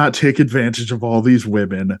 do not take advantage of all these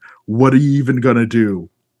women. What are you even going to do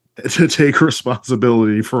to take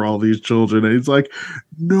responsibility for all these children? And he's like,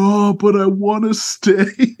 no, but I want to stay.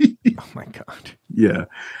 Oh my God. Yeah.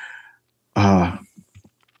 And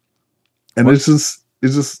it just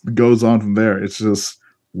goes on from there. It's just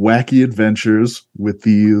wacky adventures with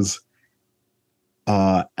these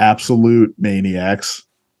absolute maniacs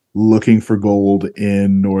looking for gold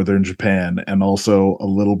in northern Japan and also a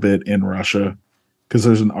little bit in Russia because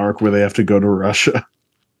there's an arc where they have to go to Russia.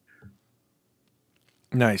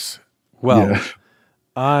 Nice. Well, Yeah.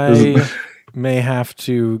 I may have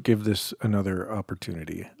to give this another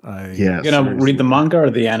opportunity. Yeah, You're gonna seriously. read the manga or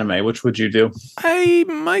the anime? Which would you do? I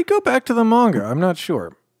might go back to the manga. I'm not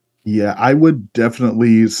sure. Yeah, I would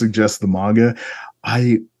definitely suggest the manga.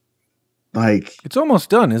 I like It's almost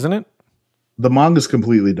done, isn't it? the manga's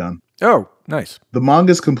completely done. Oh, nice. The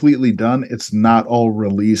manga's completely done. It's not all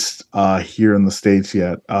released here in the States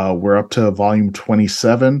yet. We're up to volume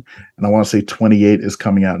 27, and I want to say 28 is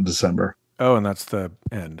coming out in December. Oh, and that's the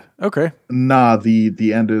end. Okay. Nah,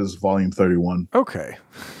 the end is volume 31. Okay.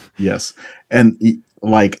 Yes. And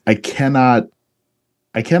like I cannot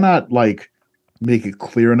like make it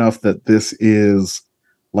clear enough that this is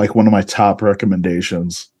like one of my top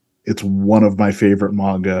recommendations. It's one of my favorite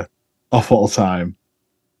manga of all time.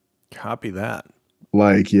 Copy that.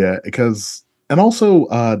 Like, yeah, because and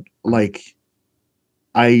also like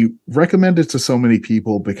I recommend it to so many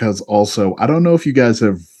people because also I don't know if you guys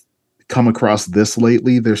have come across this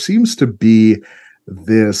lately. There seems to be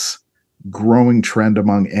this growing trend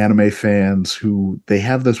among anime fans who they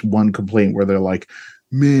have this one complaint where they're like,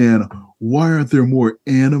 man, why aren't there more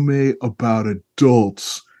anime about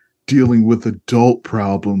adults dealing with adult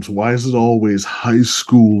problems? Why is it always high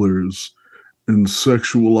schoolers and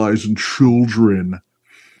sexualizing children?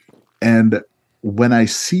 And when I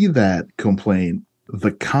see that complaint,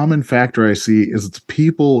 the common factor I see is it's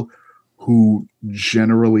people who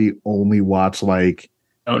generally only watch like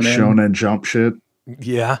Shonen Jump shit.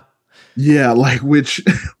 Yeah. Yeah, like which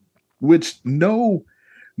no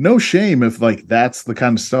shame if like that's the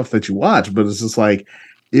kind of stuff that you watch, but it's just like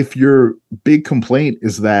if your big complaint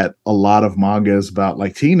is that a lot of manga is about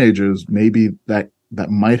like teenagers, maybe that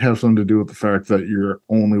might have something to do with the fact that you're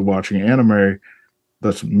only watching anime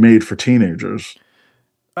that's made for teenagers.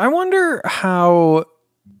 I wonder how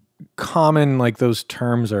common like those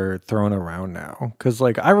terms are thrown around now, because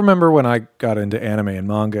like I remember when I got into anime and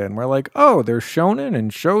manga and we're like, oh, there's shonen and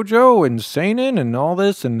shoujo and seinen and all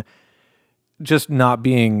this, and just not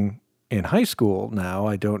being in high school now,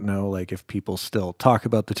 I don't know like if people still talk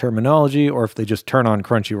about the terminology or if they just turn on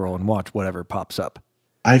Crunchyroll and watch whatever pops up.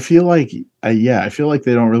 I feel like I feel like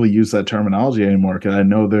they don't really use that terminology anymore, because I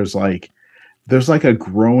know there's like a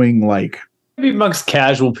growing like Maybe amongst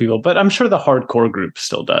casual people, but I'm sure the hardcore group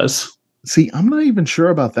still does. See, I'm not even sure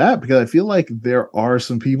about that, because I feel like there are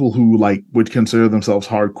some people who like would consider themselves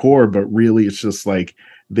hardcore, but really it's just like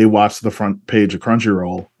they watch the front page of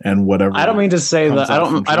Crunchyroll and whatever. I don't mean to say comes that I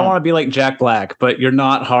out from don't want to be like Jack Black, but you're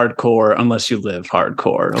not hardcore unless you live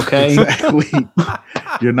hardcore, okay? Exactly.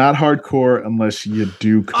 You're not hardcore unless you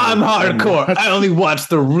do. I'm hardcore. I only watch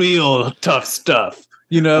the real tough stuff.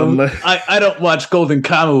 You know, I don't watch Golden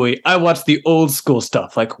Kamuy. I watch the old school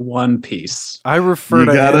stuff like One Piece. I refer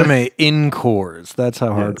to anime in cores. That's how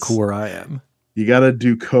hardcore I am. You gotta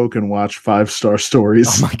do coke and watch 5-star stories.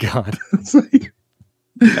 Oh my god.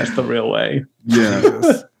 That's the real way.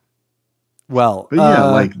 Yeah. Well, but yeah,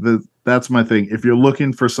 like that's my thing. If you're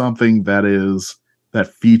looking for something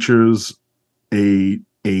that features a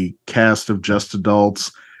cast of just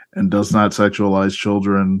adults and does not sexualize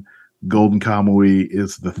children, Golden Kamuy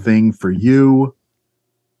is the thing for you.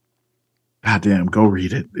 God damn, go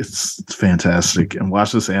read it. It's fantastic. And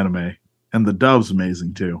watch this anime. And the dub's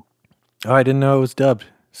amazing too. Oh, I didn't know it was dubbed.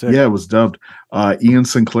 Sick. Yeah, it was dubbed. Ian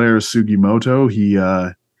Sinclair is Sugimoto.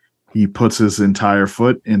 He puts his entire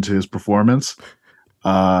foot into his performance.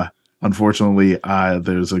 Unfortunately,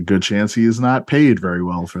 there's a good chance he is not paid very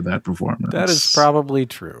well for that performance. That is probably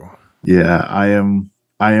true. Yeah, I am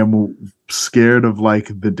scared of like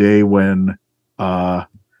the day when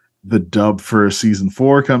the dub for season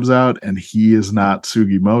 4 comes out and he is not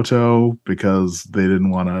Sugimoto because they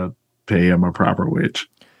didn't want to pay him a proper wage.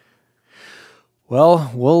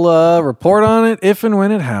 Well, we'll report on it if and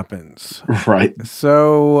when it happens. Right.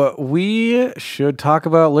 So we should talk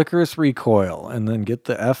about Licorice Recoil and then get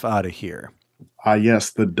the F out of here.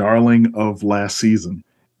 Yes, the darling of last season.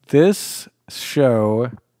 This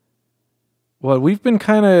show, well, we've been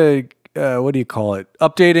kind of, what do you call it?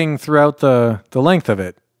 Updating throughout the length of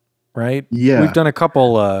it, right? Yeah. We've done a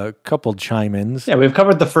couple chime-ins. Yeah, we've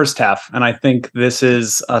covered the first half, and I think this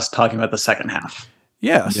is us talking about the second half.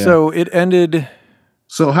 Yeah. So it ended...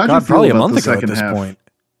 So how'd you feel probably about a month the ago at second this half? point.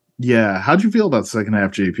 Yeah, how'd you feel about the second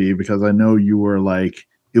half, JP? Because I know you were like,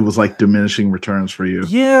 it was like diminishing returns for you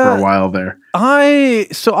for a while there. I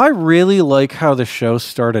really like how the show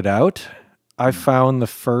started out. I found the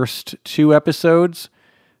first 2 episodes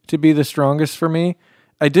to be the strongest for me.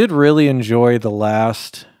 I did really enjoy the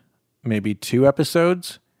last maybe 2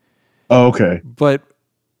 episodes. Oh, okay. But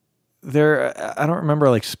I don't remember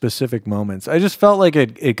like specific moments. I just felt like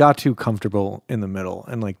it got too comfortable in the middle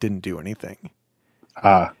and like didn't do anything.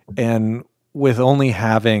 And with only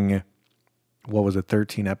having,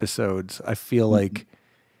 13 episodes, I feel like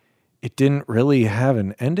it didn't really have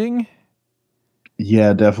an ending.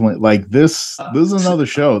 Yeah, definitely. Like this is another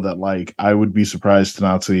show that like I would be surprised to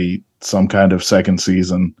not see some kind of second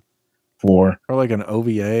season for, or like an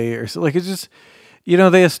OVA or so. Like it's just,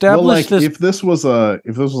 they established this. If this was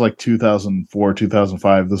like 2004,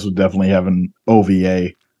 2005, this would definitely have an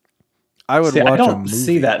OVA. I would watch I don't a movie.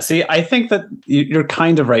 see that. See, I think that you're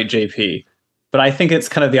kind of right, JP, but I think it's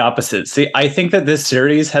kind of the opposite. See, I think that this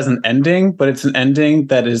series has an ending, but it's an ending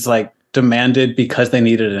that is like demanded because they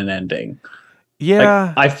needed an ending.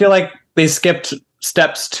 Yeah. Like, I feel like they skipped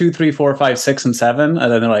steps 2, 3, 4, 5, 6, and 7,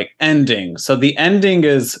 and then they're like ending. So the ending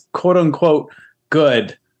is quote unquote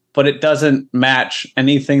good, but it doesn't match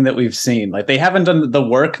anything that we've seen. Like they haven't done the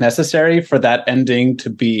work necessary for that ending to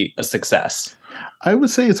be a success. I would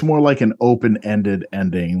say it's more like an open-ended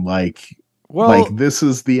ending. Like this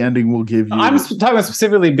is the ending we'll give you. I'm talking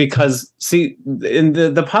specifically because, see, in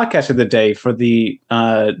the podcast of the day for the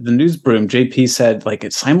Newsbroom, JP said like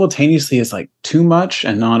it simultaneously is like too much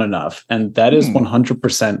and not enough, and that is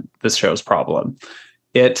 100% this show's problem.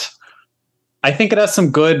 I think it has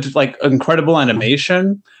some good, like incredible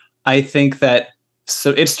animation. I think that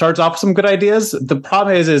so it starts off with some good ideas. The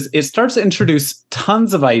problem is it starts to introduce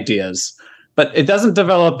tons of ideas, but it doesn't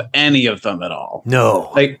develop any of them at all.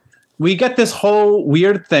 No, like. We get this whole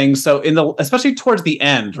weird thing. So especially towards the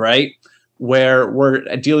end, right, where we're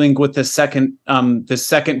dealing with the second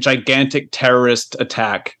gigantic terrorist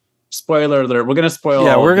attack. Spoiler alert! We're going to spoil.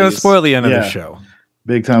 Yeah, we're going to spoil the end of the show.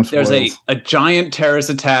 Big time spoilers. There's a giant terrorist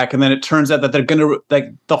attack, and then it turns out that they're going to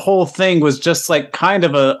like the whole thing was just like kind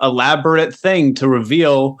of a elaborate thing to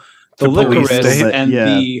reveal the licorice and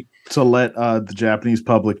the. To let the Japanese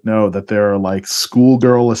public know that there are like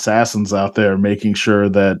schoolgirl assassins out there making sure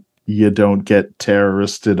that you don't get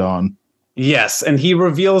terroristed on. Yes, and he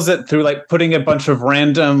reveals it through like putting a bunch of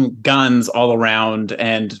random guns all around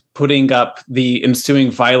and putting up the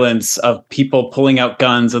ensuing violence of people pulling out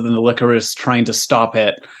guns and then the licorice trying to stop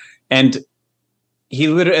it. And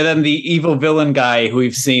and then the evil villain guy who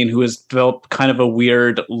we've seen, who has developed kind of a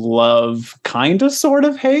weird love, kind of sort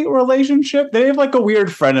of hate relationship. They have like a weird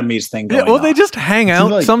frenemies thing going on. They just hang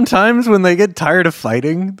out sometimes when they get tired of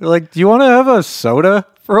fighting. They're like, do you want to have a soda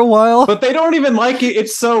for a while? But they don't even like it.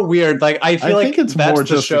 It's so weird. Like I feel like it's that's more the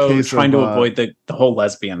just show trying to avoid the whole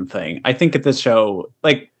lesbian thing. I think at this show,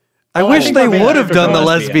 like I wish they would have done the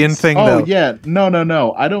lesbian thing, though. Oh, yeah.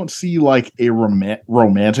 No. I don't see, like, a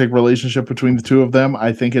romantic relationship between the two of them.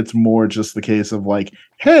 I think it's more just the case of, like,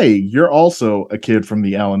 hey, you're also a kid from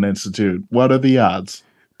the Allen Institute. What are the odds?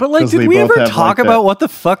 But, like, did we ever talk about what the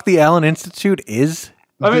fuck the Allen Institute is?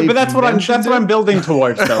 I mean, but that's what I'm building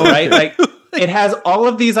towards, though, right? Like, it has all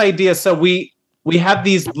of these ideas. So we have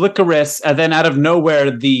these licorice, and then out of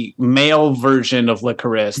nowhere, the male version of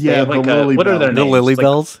licorice. Yeah, they have like what are their names? The Lily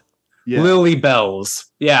Bells? Yeah. Lily Bells.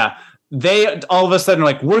 Yeah. They all of a sudden are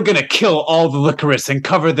like, we're going to kill all the licorice and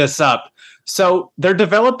cover this up. So they're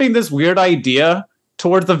developing this weird idea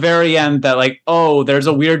towards the very end that like, oh, there's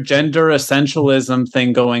a weird gender essentialism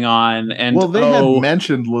thing going on. And they had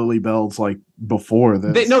mentioned Lily Bells like before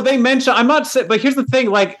this. They mentioned, I'm not saying, but here's the thing,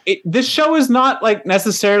 like this show is not like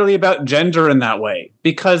necessarily about gender in that way,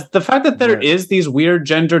 because the fact that there is these weird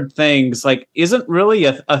gendered things like isn't really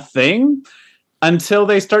a thing. Until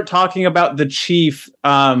they start talking about the chief,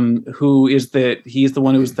 he's the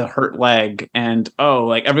one who's the hurt leg, and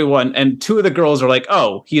like everyone, and 2 of the girls are like,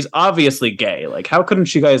 oh, he's obviously gay. Like, how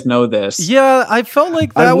couldn't you guys know this? Yeah, I felt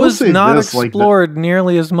like that was not explored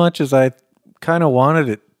nearly as much as I kind of wanted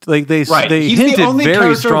it. Like he's hinted the only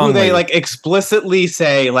very strongly. Who they like explicitly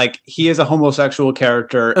say like he is a homosexual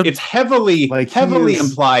character. It's heavily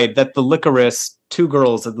implied that the licorice 2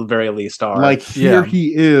 girls at the very least are like here.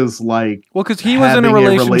 He is like because he was in a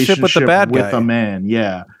relationship with the bad guy, with a man.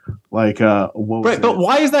 Yeah, like but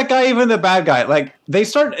why is that guy even the bad guy? Like they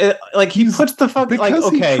start like he puts the fuck because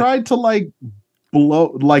like okay he tried to like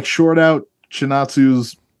short out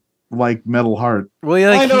Chinatsu's like metal heart. Well,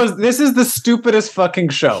 yeah, like I know this is the stupidest fucking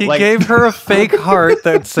show. He gave her a fake heart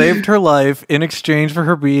that saved her life in exchange for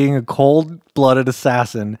her being a cold-blooded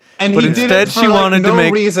assassin. And but he instead, did it for, she wanted to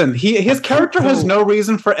make reason. His character has no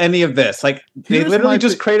reason for any of this. Like they literally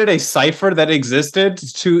just created a cipher that existed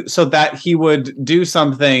so that he would do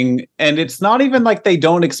something, and it's not even like they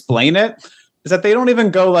don't explain it. Is that they don't even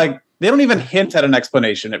go like, they don't even hint at an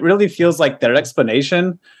explanation. It really feels like their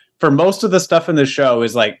explanation for most of the stuff in the show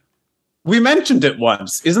is like, we mentioned it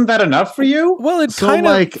once. Isn't that enough for you? Well, it kind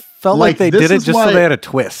of felt like they did it just so they had a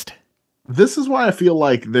twist. This is why I feel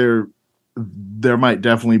like there might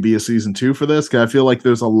definitely be a season 2 for this. 'Cause I feel like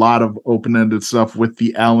there's a lot of open-ended stuff with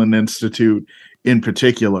the Allen Institute in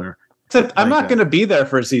particular. Except I'm not going to be there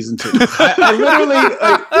for season 2. I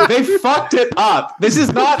literally, they fucked it up. This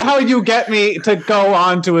is not how you get me to go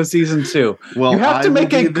on to a season 2. Well, you have to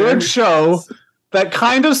make a good show that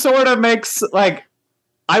kind of sort of makes, like,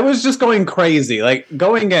 I was just going crazy, like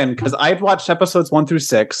going in, because I'd watched episodes 1 through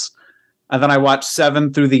 6, and then I watched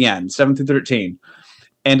 7 through the end, 7 through 13.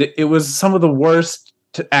 And it was some of the worst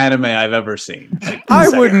anime I've ever seen. Like, I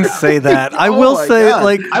wouldn't say that. I will say,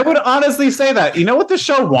 like, I would honestly say that. You know what the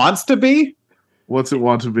show wants to be? What's it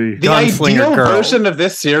want to be? The ideal version of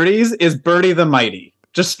this series is Birdie the Mighty.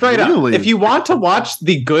 Just straight up. If you want to watch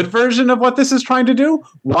the good version of what this is trying to do,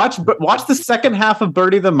 watch the second half of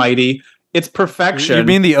Birdie the Mighty. It's perfection. You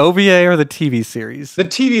mean the OVA or the TV series? The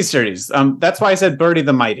TV series. That's why I said Birdie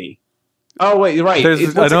the Mighty. Oh wait, you're right. There's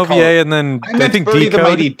an OVA and then I think Birdie Decode. the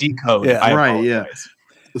Mighty Decode. Yeah, right. Yeah.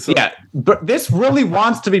 So, yeah, but this really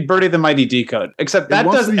wants to be Birdie the Mighty Decode, except that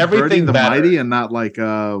does everything the better. Mighty and not like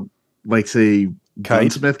say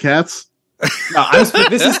Gunsmith Cats. No,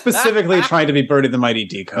 this is specifically trying to be Birdie the Mighty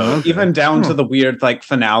Decode, even down to the weird like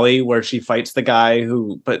finale where she fights the guy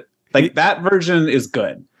who. But like that version is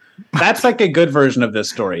good. That's like a good version of this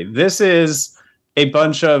story. This is a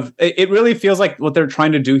bunch of. It really feels like what they're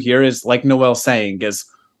trying to do here is like Noel's saying is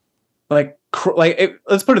let's put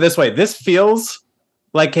it this way. This feels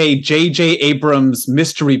like a J.J. Abrams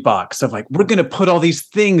mystery box of like, we're going to put all these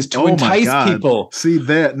things to entice people. See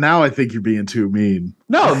that now I think you're being too mean.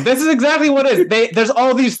 No, this is exactly what it is. There's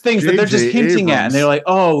all these things that they're just hinting at. And they're like,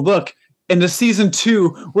 oh, look, in the season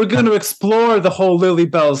 2, we're going to explore the whole Lily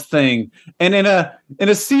Bells thing. And in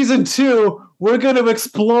a season 2, we're going to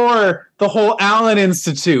explore the whole Allen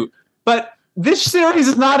Institute. But this series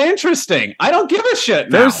is not interesting. I don't give a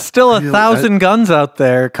shit now. There's still 1,000 guns out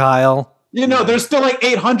there, Kyle. You know, there's still like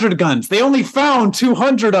 800 guns. They only found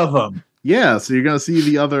 200 of them. Yeah, so you're going to see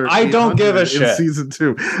the other. I don't give a shit. Season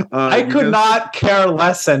 2. I could not care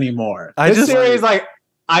less anymore. This series, like,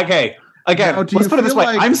 okay. Again, let's put it this way.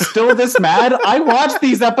 I'm still this mad. I watched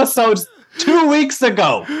these episodes 2 weeks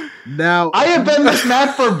ago. Now I have been this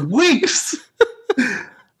mad for weeks.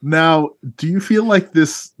 Now, do you feel like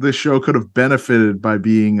this show could have benefited by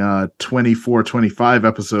being 24, 25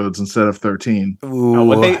 episodes instead of 13?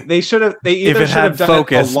 They should have. They either should have done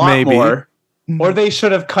focus, a lot more, or they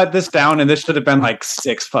should have cut this down, and this should have been like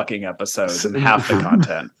 6 fucking episodes and half the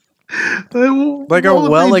content. Like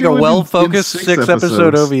a well-focused 6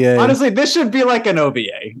 episode OVA. Honestly, this should be like an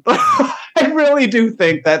OVA. I really do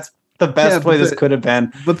think that's the best way this could have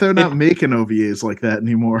been. But they're not making OVAs like that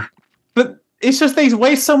anymore. But it's just they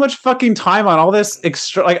waste so much fucking time on all this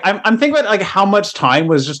extra. Like I'm thinking about like how much time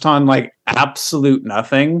was just on like absolute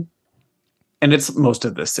nothing, and it's most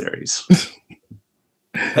of this series.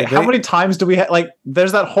 Like how many times do we have? Like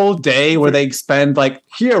there's that whole day where they spend like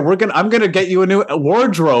I'm gonna get you a new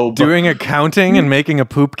wardrobe, doing accounting and making a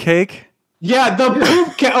poop cake. Yeah, the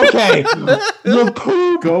poop cake. Okay, the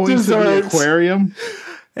poop going desserts. To the aquarium.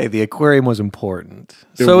 Hey, the aquarium was important.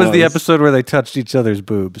 So was the episode where they touched each other's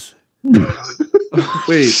boobs.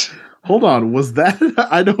 Wait, hold on. Was that?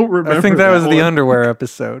 I don't remember. I think that was the underwear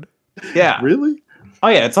episode. Yeah. Really? Oh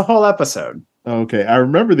yeah, it's a whole episode. Okay, I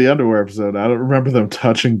remember the underwear episode. I don't remember them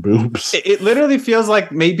touching boobs. It literally feels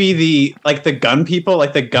like maybe the gun people,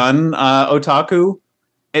 like the gun otaku.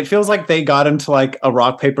 It feels like they got into like a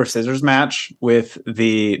rock paper scissors match with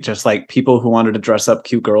the just like people who wanted to dress up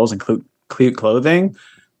cute girls and cute clothing,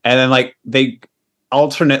 and then like they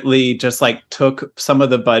alternately just like took some of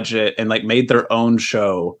the budget and like made their own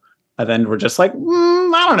show, and then we're just like,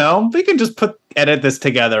 I don't know, we can just edit this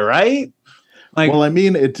together, right? Like, well, I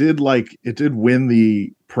mean, it did win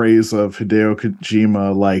the praise of Hideo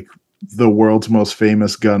Kojima, like the world's most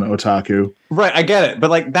famous gun otaku. Right, I get it, but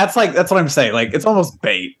like that's what I'm saying. Like it's almost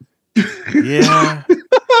bait. Yeah.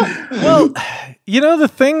 Well, you know the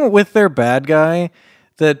thing with their bad guy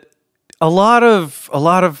that a lot of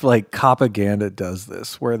like propaganda does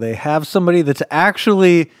this, where they have somebody that's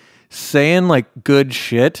actually saying like good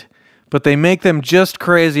shit, but they make them just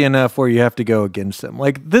crazy enough where you have to go against them.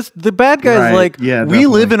 Like the bad guy's Right. like, Yeah, we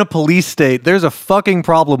live in a police state. There's a fucking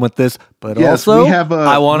problem with this, but Yes, also we have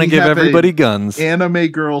I want to give everybody guns. Anime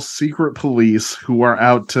girl secret police who are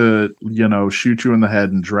out to, shoot you in the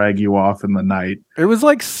head and drag you off in the night. It was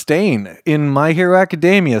like Stain in My Hero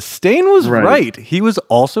Academia. Stain was right. He was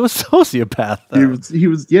also a sociopath, though. He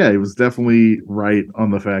was definitely right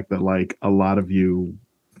on the fact that like a lot of you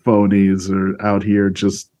phonies are out here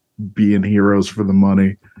just being heroes for the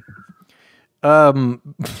money.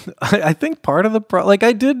 I think part of the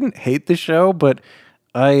I didn't hate the show, but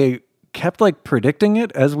I kept like predicting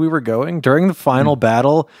it as we were going during the final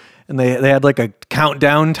battle, and they had like a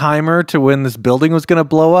countdown timer to when this building was going to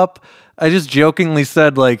blow up. I just jokingly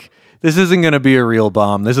said like, this isn't going to be a real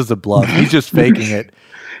bomb. This is a bluff. He's just faking it.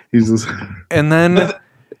 And then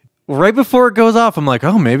right before it goes off, I'm like,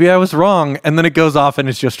 oh, maybe I was wrong. And then it goes off and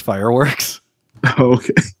it's just fireworks.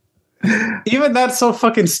 Okay. Even that's so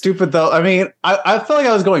fucking stupid, though. I mean, I feel like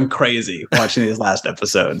I was going crazy watching these last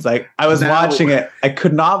episodes. Like, I was watching it. I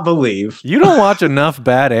could not believe. You don't watch enough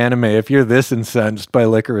bad anime if you're this incensed by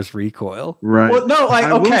Licorice Recoil. Right. Well, no, like,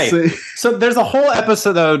 okay. So there's a whole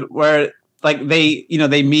episode where, like, they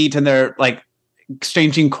meet and they're, like,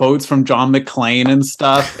 exchanging quotes from John McClane and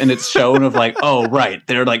stuff. And it's shown of, like, oh, right.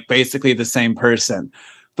 They're, like, basically the same person.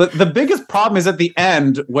 But the biggest problem is at the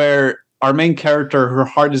end where our main character, her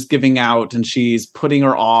heart is giving out and she's putting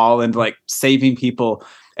her all and like saving people.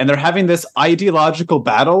 And they're having this ideological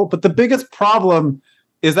battle. But the biggest problem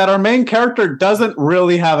is that our main character doesn't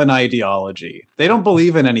really have an ideology. They don't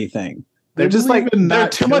believe in anything. They're just like, they're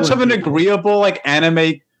too much of an agreeable like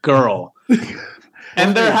anime girl.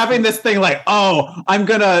 And they're having this thing like, oh, I'm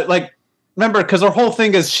gonna like, remember, because her whole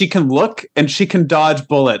thing is she can look and she can dodge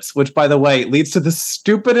bullets, which, by the way, leads to the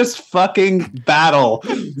stupidest fucking battle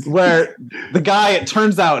where the guy, it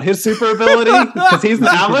turns out, his super ability, because he's an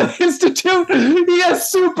Allen Institute, he has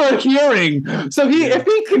super hearing. So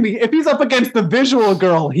if he's up against the visual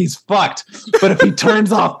girl, he's fucked. But if he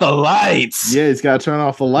turns off the lights, yeah, he's got to turn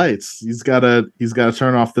off the lights. He's got to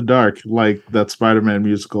turn off the dark, like that Spider-Man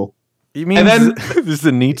musical. You mean this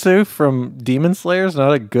Zenitsu from Demon Slayer is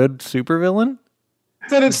not a good supervillain?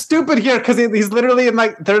 Said it's stupid here because he's literally in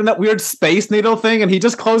like they're in that weird space needle thing, and he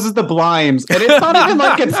just closes the blinds, and it's not even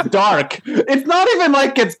like it's dark. It's not even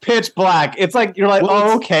like it's pitch black. It's like you're like,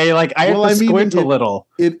 oh, okay, like I have to squint a little.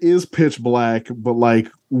 It is pitch black, but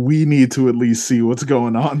like we need to at least see what's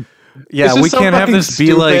going on. Yeah, we can't have this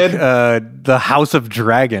be like the House of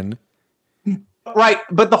Dragon. Right,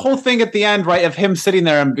 but the whole thing at the end, right, of him sitting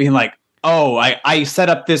there and being like, oh, I set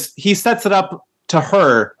up this. He sets it up to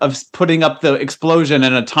her of putting up the explosion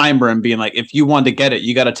and a timer and being like, if you want to get it,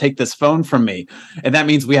 you got to take this phone from me. And that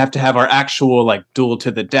means we have to have our actual like duel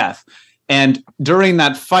to the death. And during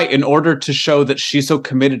that fight, in order to show that she's so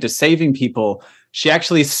committed to saving people, she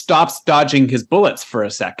actually stops dodging his bullets for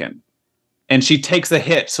a second. And she takes a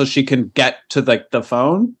hit so she can get to like the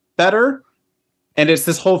phone better. And it's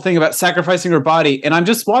this whole thing about sacrificing her body. And I'm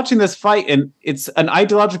just watching this fight and it's an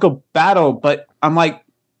ideological battle, but I'm like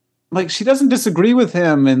she doesn't disagree with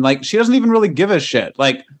him. And like, she doesn't even really give a shit.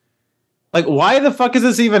 Like why the fuck is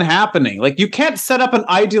this even happening? Like you can't set up an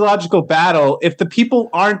ideological battle if the people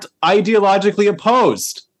aren't ideologically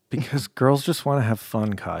opposed. Because girls just want to have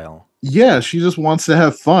fun, Kyle. Yeah. She just wants to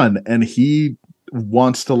have fun. And he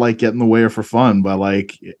wants to like get in the way of her fun by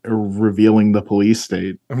like revealing the police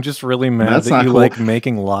state. I'm just really mad that you like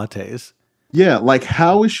making lattes. Yeah, like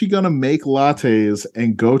how is she gonna make lattes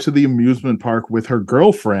and go to the amusement park with her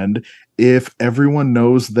girlfriend if everyone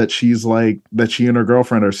knows that she's like that she and her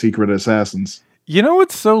girlfriend are secret assassins? You know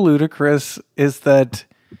what's so ludicrous is that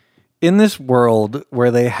in this world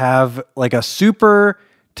where they have like a super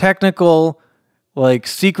technical like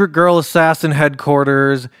secret girl assassin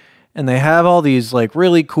headquarters, and they have all these like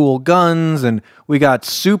really cool guns, and we got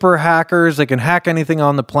super hackers that can hack anything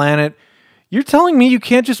on the planet. You're telling me you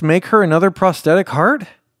can't just make her another prosthetic heart?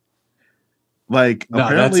 Like, no,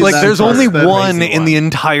 apparently like there's only one in the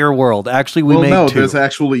entire world. Actually, we made two. There's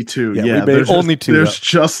actually two. Yeah, we made only two. There's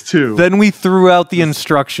just two. Then we threw out the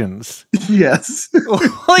instructions. Yes.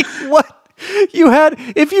 Like what? You had,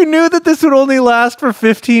 if you knew that this would only last for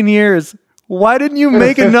 15 years, why didn't you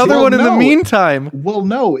make another one in the meantime? Well,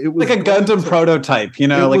 no, it was like a Gundam prototype, you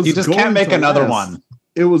know, like you just can't make another one.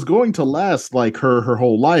 It was going to last like her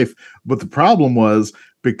whole life, but the problem was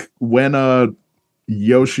when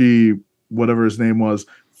Yoshi, whatever his name was,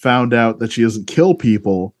 found out that she doesn't kill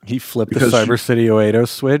people, he flipped the Cyber City Oedo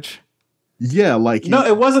switch. Yeah, like no,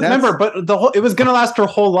 it wasn't. Remember, but it was going to last her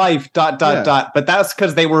whole life. But that's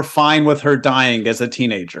because they were fine with her dying as a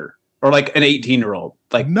teenager. or like an 18-year-old.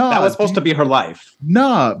 Like that was supposed to be her life.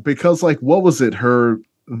 Nah, because like what was it?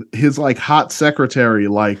 His like hot secretary,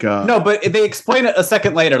 like no, but they explain it a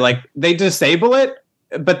second later. Like they disable it,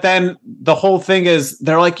 but then the whole thing is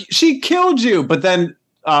they're like, she killed you. But then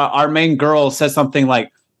our main girl says something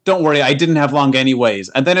like, don't worry, I didn't have long anyways.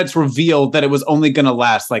 And then it's revealed that it was only going to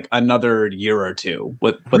last like another year or two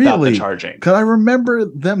without the charging. Because I remember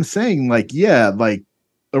them saying like, yeah, like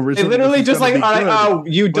originally they literally just like, all right, oh,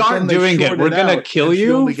 you aren't doing it. We're going to kill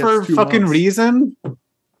you for fucking reason.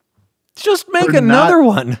 Just make another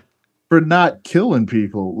one. For not killing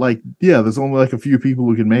people. Like, yeah, there's only like a few people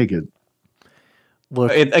who can make it.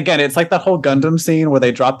 Look, it's like that whole Gundam scene where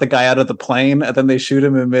they drop the guy out of the plane and then they shoot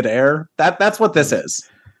him in midair. That's what this is.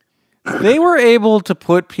 They were able to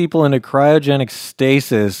put people into cryogenic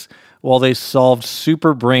stasis while they solved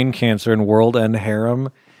super brain cancer in World End Harem.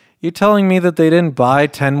 You telling me that they didn't buy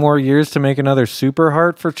 10 more years to make another super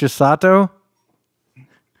heart for Chisato?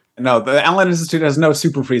 No, the Allen Institute has no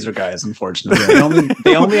super freezer guys, unfortunately.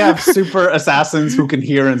 They only have super assassins who can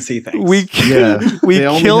hear and see things. We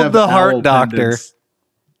killed the heart doctor.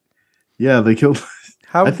 Yeah, they killed...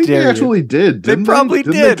 How I think they actually did. They probably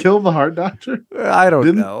did. Didn't they kill the heart doctor? I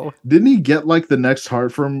don't know. Didn't he get like the next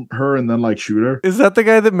heart from her and then like shoot her? Is that the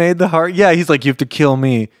guy that made the heart? Yeah, he's like, you have to kill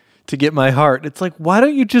me to get my heart. It's like, why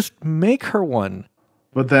don't you just make her one?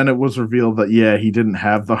 But then it was revealed that, yeah, he didn't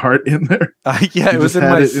have the heart in there. Yeah, it was in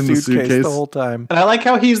my suitcase the whole time. And I like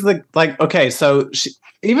how he's okay, so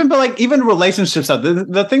even relationships,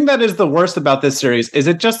 the thing that is the worst about this series is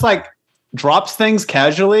it just like drops things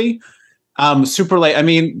casually. Super late. I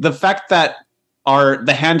mean, the fact that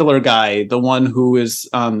the handler guy, the one who is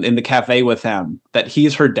in the cafe with him, that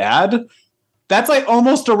he's her dad, that's like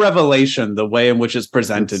almost a revelation, the way in which it's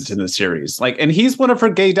presented in the series. Like, and he's one of her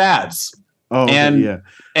gay dads. Oh, yeah.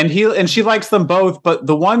 And she likes them both, but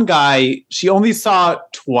the one guy she only saw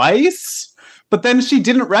twice, but then she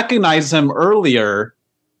didn't recognize him earlier.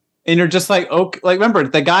 And you're just like, okay, like, remember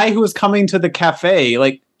the guy who was coming to the cafe,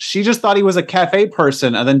 like, she just thought he was a cafe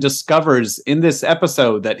person and then discovers in this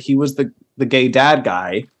episode that he was the gay dad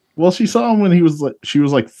guy. Well, she saw him when she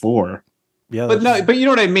was like 4. Yeah, but you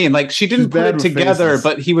know what I mean? Like, she didn't put it together,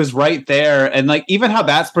 but he was right there. And like, even how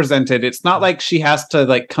that's presented, it's not like she has to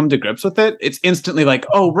like come to grips with it. It's instantly like,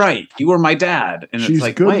 oh, right, you were my dad. And she's it's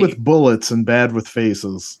like, good with bullets and bad with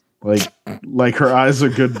faces. Like her eyes are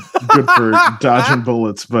good for dodging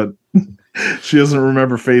bullets, but she doesn't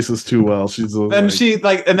remember faces too well. And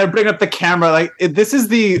they're bringing up the camera. Like, this is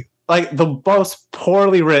the most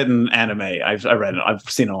poorly written anime I've read. I've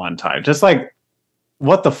seen in a long time. Just like,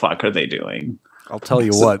 what the fuck are they doing? I'll tell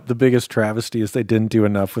you what. The biggest travesty is they didn't do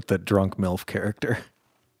enough with that drunk MILF character.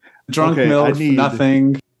 MILF,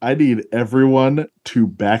 nothing. I need everyone to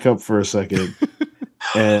back up for a second,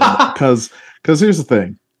 and because here's the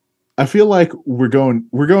thing. I feel like we're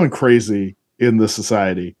going crazy in this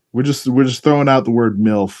society. We're just throwing out the word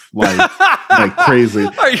MILF like crazy.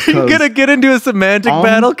 Are you gonna get into a semantic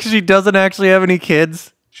battle because she doesn't actually have any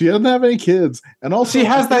kids? She doesn't have any kids, and also she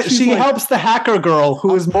has that. She helps the hacker girl,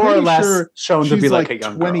 who is more or less shown to be like a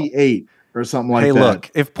young 28 girl. Or something like that. Hey, look,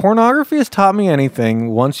 if pornography has taught me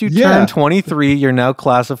anything, once you turn 23, you're now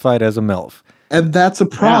classified as a MILF, and that's a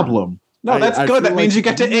problem. Yeah. No, that's good. That means you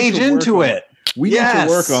get to age into it. We need to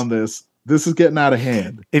work on this. This is getting out of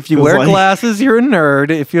hand. If you wear glasses, you're a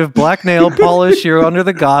nerd. If you have black nail polish, you're under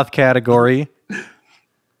the goth category.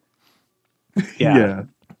 Yeah.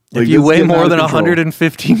 If you weigh more than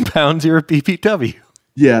 115 pounds, you're a BBW.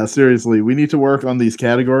 Yeah, seriously. We need to work on these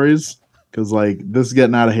categories because, this is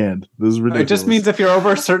getting out of hand. This is ridiculous. It just means if you're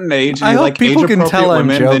over a certain age, I hope people can tell I'm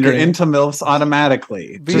joking. Then you're into MILFs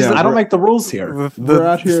automatically. I don't make the rules here. We're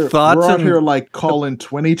out here calling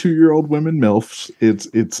 22-year-old women MILFs.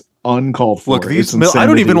 It's uncalled for. Look, I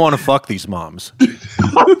don't even want to fuck these moms.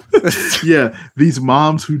 Yeah, these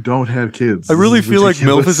moms who don't have kids. I really feel like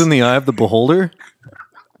MILF is in the eye of the beholder.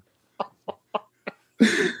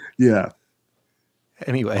 Yeah.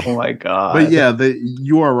 Anyway. Oh my god. But yeah,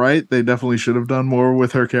 you are right. They definitely should have done more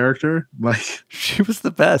with her character. She was the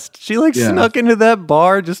best. She snuck into that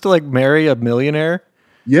bar just to marry a millionaire.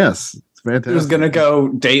 Yes. It's fantastic. She was gonna go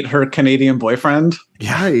date her Canadian boyfriend.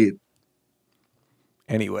 Yeah. Right.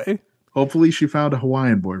 Anyway. Hopefully she found a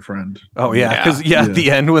Hawaiian boyfriend. Oh yeah. Because at the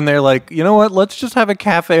end when they're like, you know what, let's just have a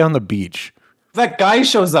cafe on the beach. That guy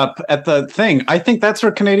shows up at the thing. I think that's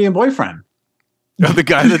her Canadian boyfriend. Oh, the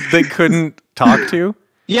guy that they couldn't talk to?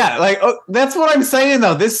 Yeah, that's what I'm saying,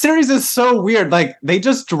 though. This series is so weird. They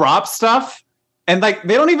just drop stuff, and they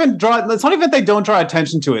don't even draw... It's not even they don't draw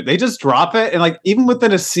attention to it. They just drop it, and even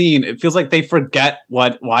within a scene, it feels like they forget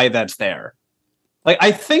why that's there. Like,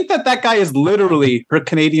 I think that guy is literally her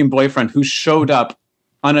Canadian boyfriend who showed up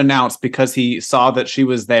unannounced because he saw that she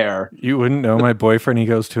was there. You wouldn't know my boyfriend. He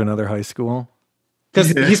goes to another high school.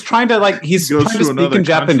 Because he's trying to speak in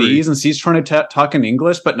Japanese and she's trying to talk in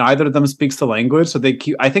English, but neither of them speaks the language. So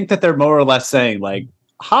I think that they're more or less saying like,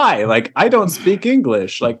 hi, like, I don't speak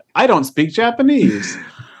English. Like, I don't speak Japanese.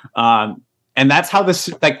 And that's how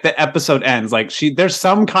the episode ends. Like, there's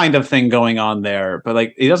some kind of thing going on there, but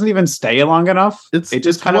like, it doesn't even stay long enough. It's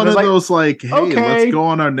just kind of those like, hey, okay, let's go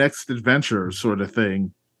on our next adventure sort of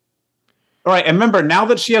thing. All right, and remember, now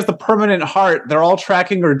that she has the permanent heart, they're all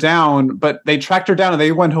tracking her down, but they tracked her down and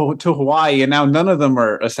they went to Hawaii, and now none of them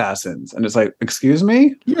are assassins. And it's like, excuse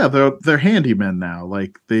me? Yeah, they're handymen now.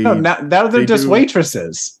 Like now they're just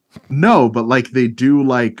waitresses. No, but like they do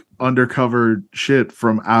like undercover shit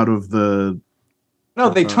from out of the. No,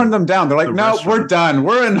 they turned them down. They're like, no, we're done.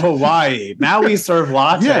 We're in Hawaii. Now we serve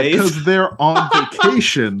lattes. Yeah, because they're on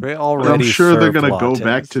vacation. They already I'm sure they're going to lattes. go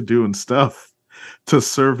back to doing stuff. To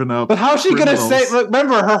serving up. But how's she going to say,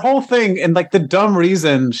 remember her whole thing and like the dumb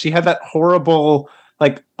reason she had that horrible,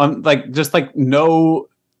 there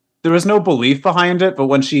was no belief behind it. But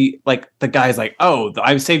when she, like, the guy's like, oh,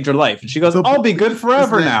 I've saved your life. And she goes, I'll be good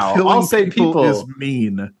forever now. I'll save people. Is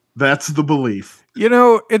mean. That's the belief. You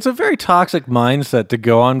know, it's a very toxic mindset to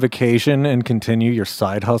go on vacation and continue your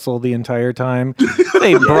side hustle the entire time.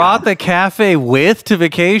 They brought the cafe to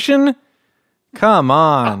vacation? Come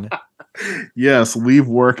on. Yes, leave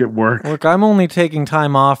work at work. Look, I'm only taking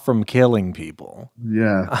time off from killing people.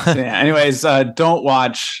 Yeah. Anyways, don't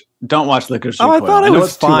watch Licorice Recoil. I thought it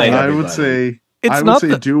was fine. I would say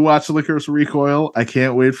do watch Licorice Recoil. I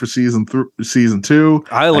can't wait for season 2.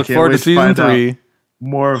 I look forward to season 3.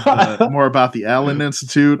 More about the Allen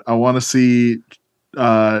Institute. I want to see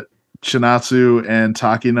Chinatsu and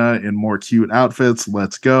Takina in more cute outfits.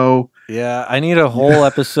 Let's go. Yeah, I need a whole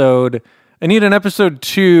episode. I need an episode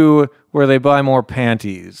 2 where they buy more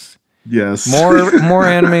panties. Yes. More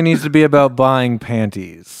anime needs to be about buying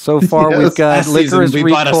panties. So far, we've got Licorice Recoil.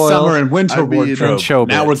 We bought a summer and winter wardrobe.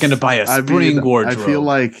 Now we're going to buy a spring wardrobe. I feel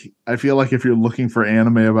like if you're looking for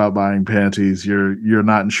anime about buying panties, you're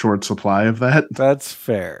not in short supply of that. That's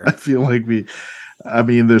fair. I feel like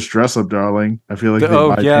there's Dress Up Darling. I feel like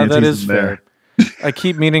that is fair. I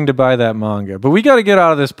keep meaning to buy that manga, but we got to get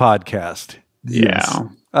out of this podcast. Yeah.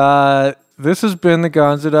 This has been the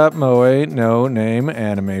Gonzo.moe No Name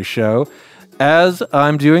Anime Show. As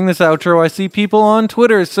I'm doing this outro, I see people on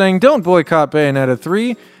Twitter saying, don't boycott Bayonetta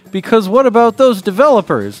 3, because what about those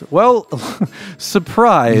developers? Well,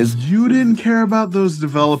 surprise. You didn't care about those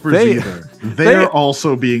developers either. They're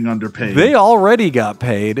also being underpaid. They already got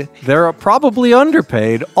paid. They're probably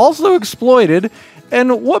underpaid, also exploited.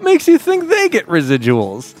 And what makes you think they get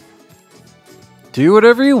residuals? Do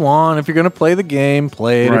whatever you want. If you're going to play the game,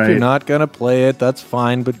 play it. Right. If you're not going to play it, that's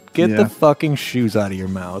fine. But get the fucking shoes out of your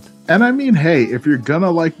mouth. And I mean, hey, if you're going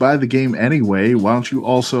to buy the game anyway, why don't you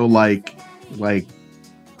also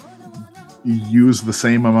use the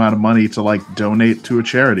same amount of money to donate to a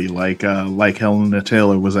charity like Helena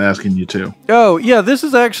Taylor was asking you to? Oh, yeah. This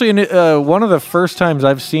is actually one of the first times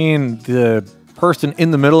I've seen the person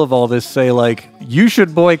in the middle of all this say, you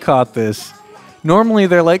should boycott this. Normally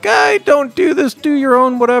they're like, hey, don't do this, do your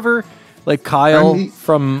own whatever. Like Kyle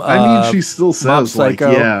from she still says,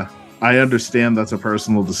 yeah, I understand that's a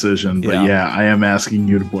personal decision, but I am asking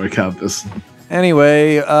you to boycott this.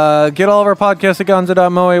 Anyway, get all of our podcasts at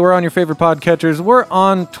gonzo.moe. We're on your favorite podcatchers. We're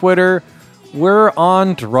on Twitter. We're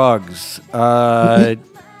on drugs. Yeah.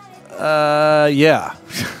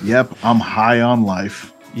 Yep, I'm high on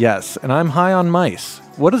life. Yes, and I'm high on mice.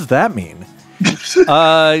 What does that mean?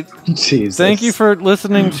 Jesus. Thank you for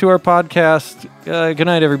listening to our podcast. Good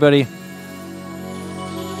night, everybody.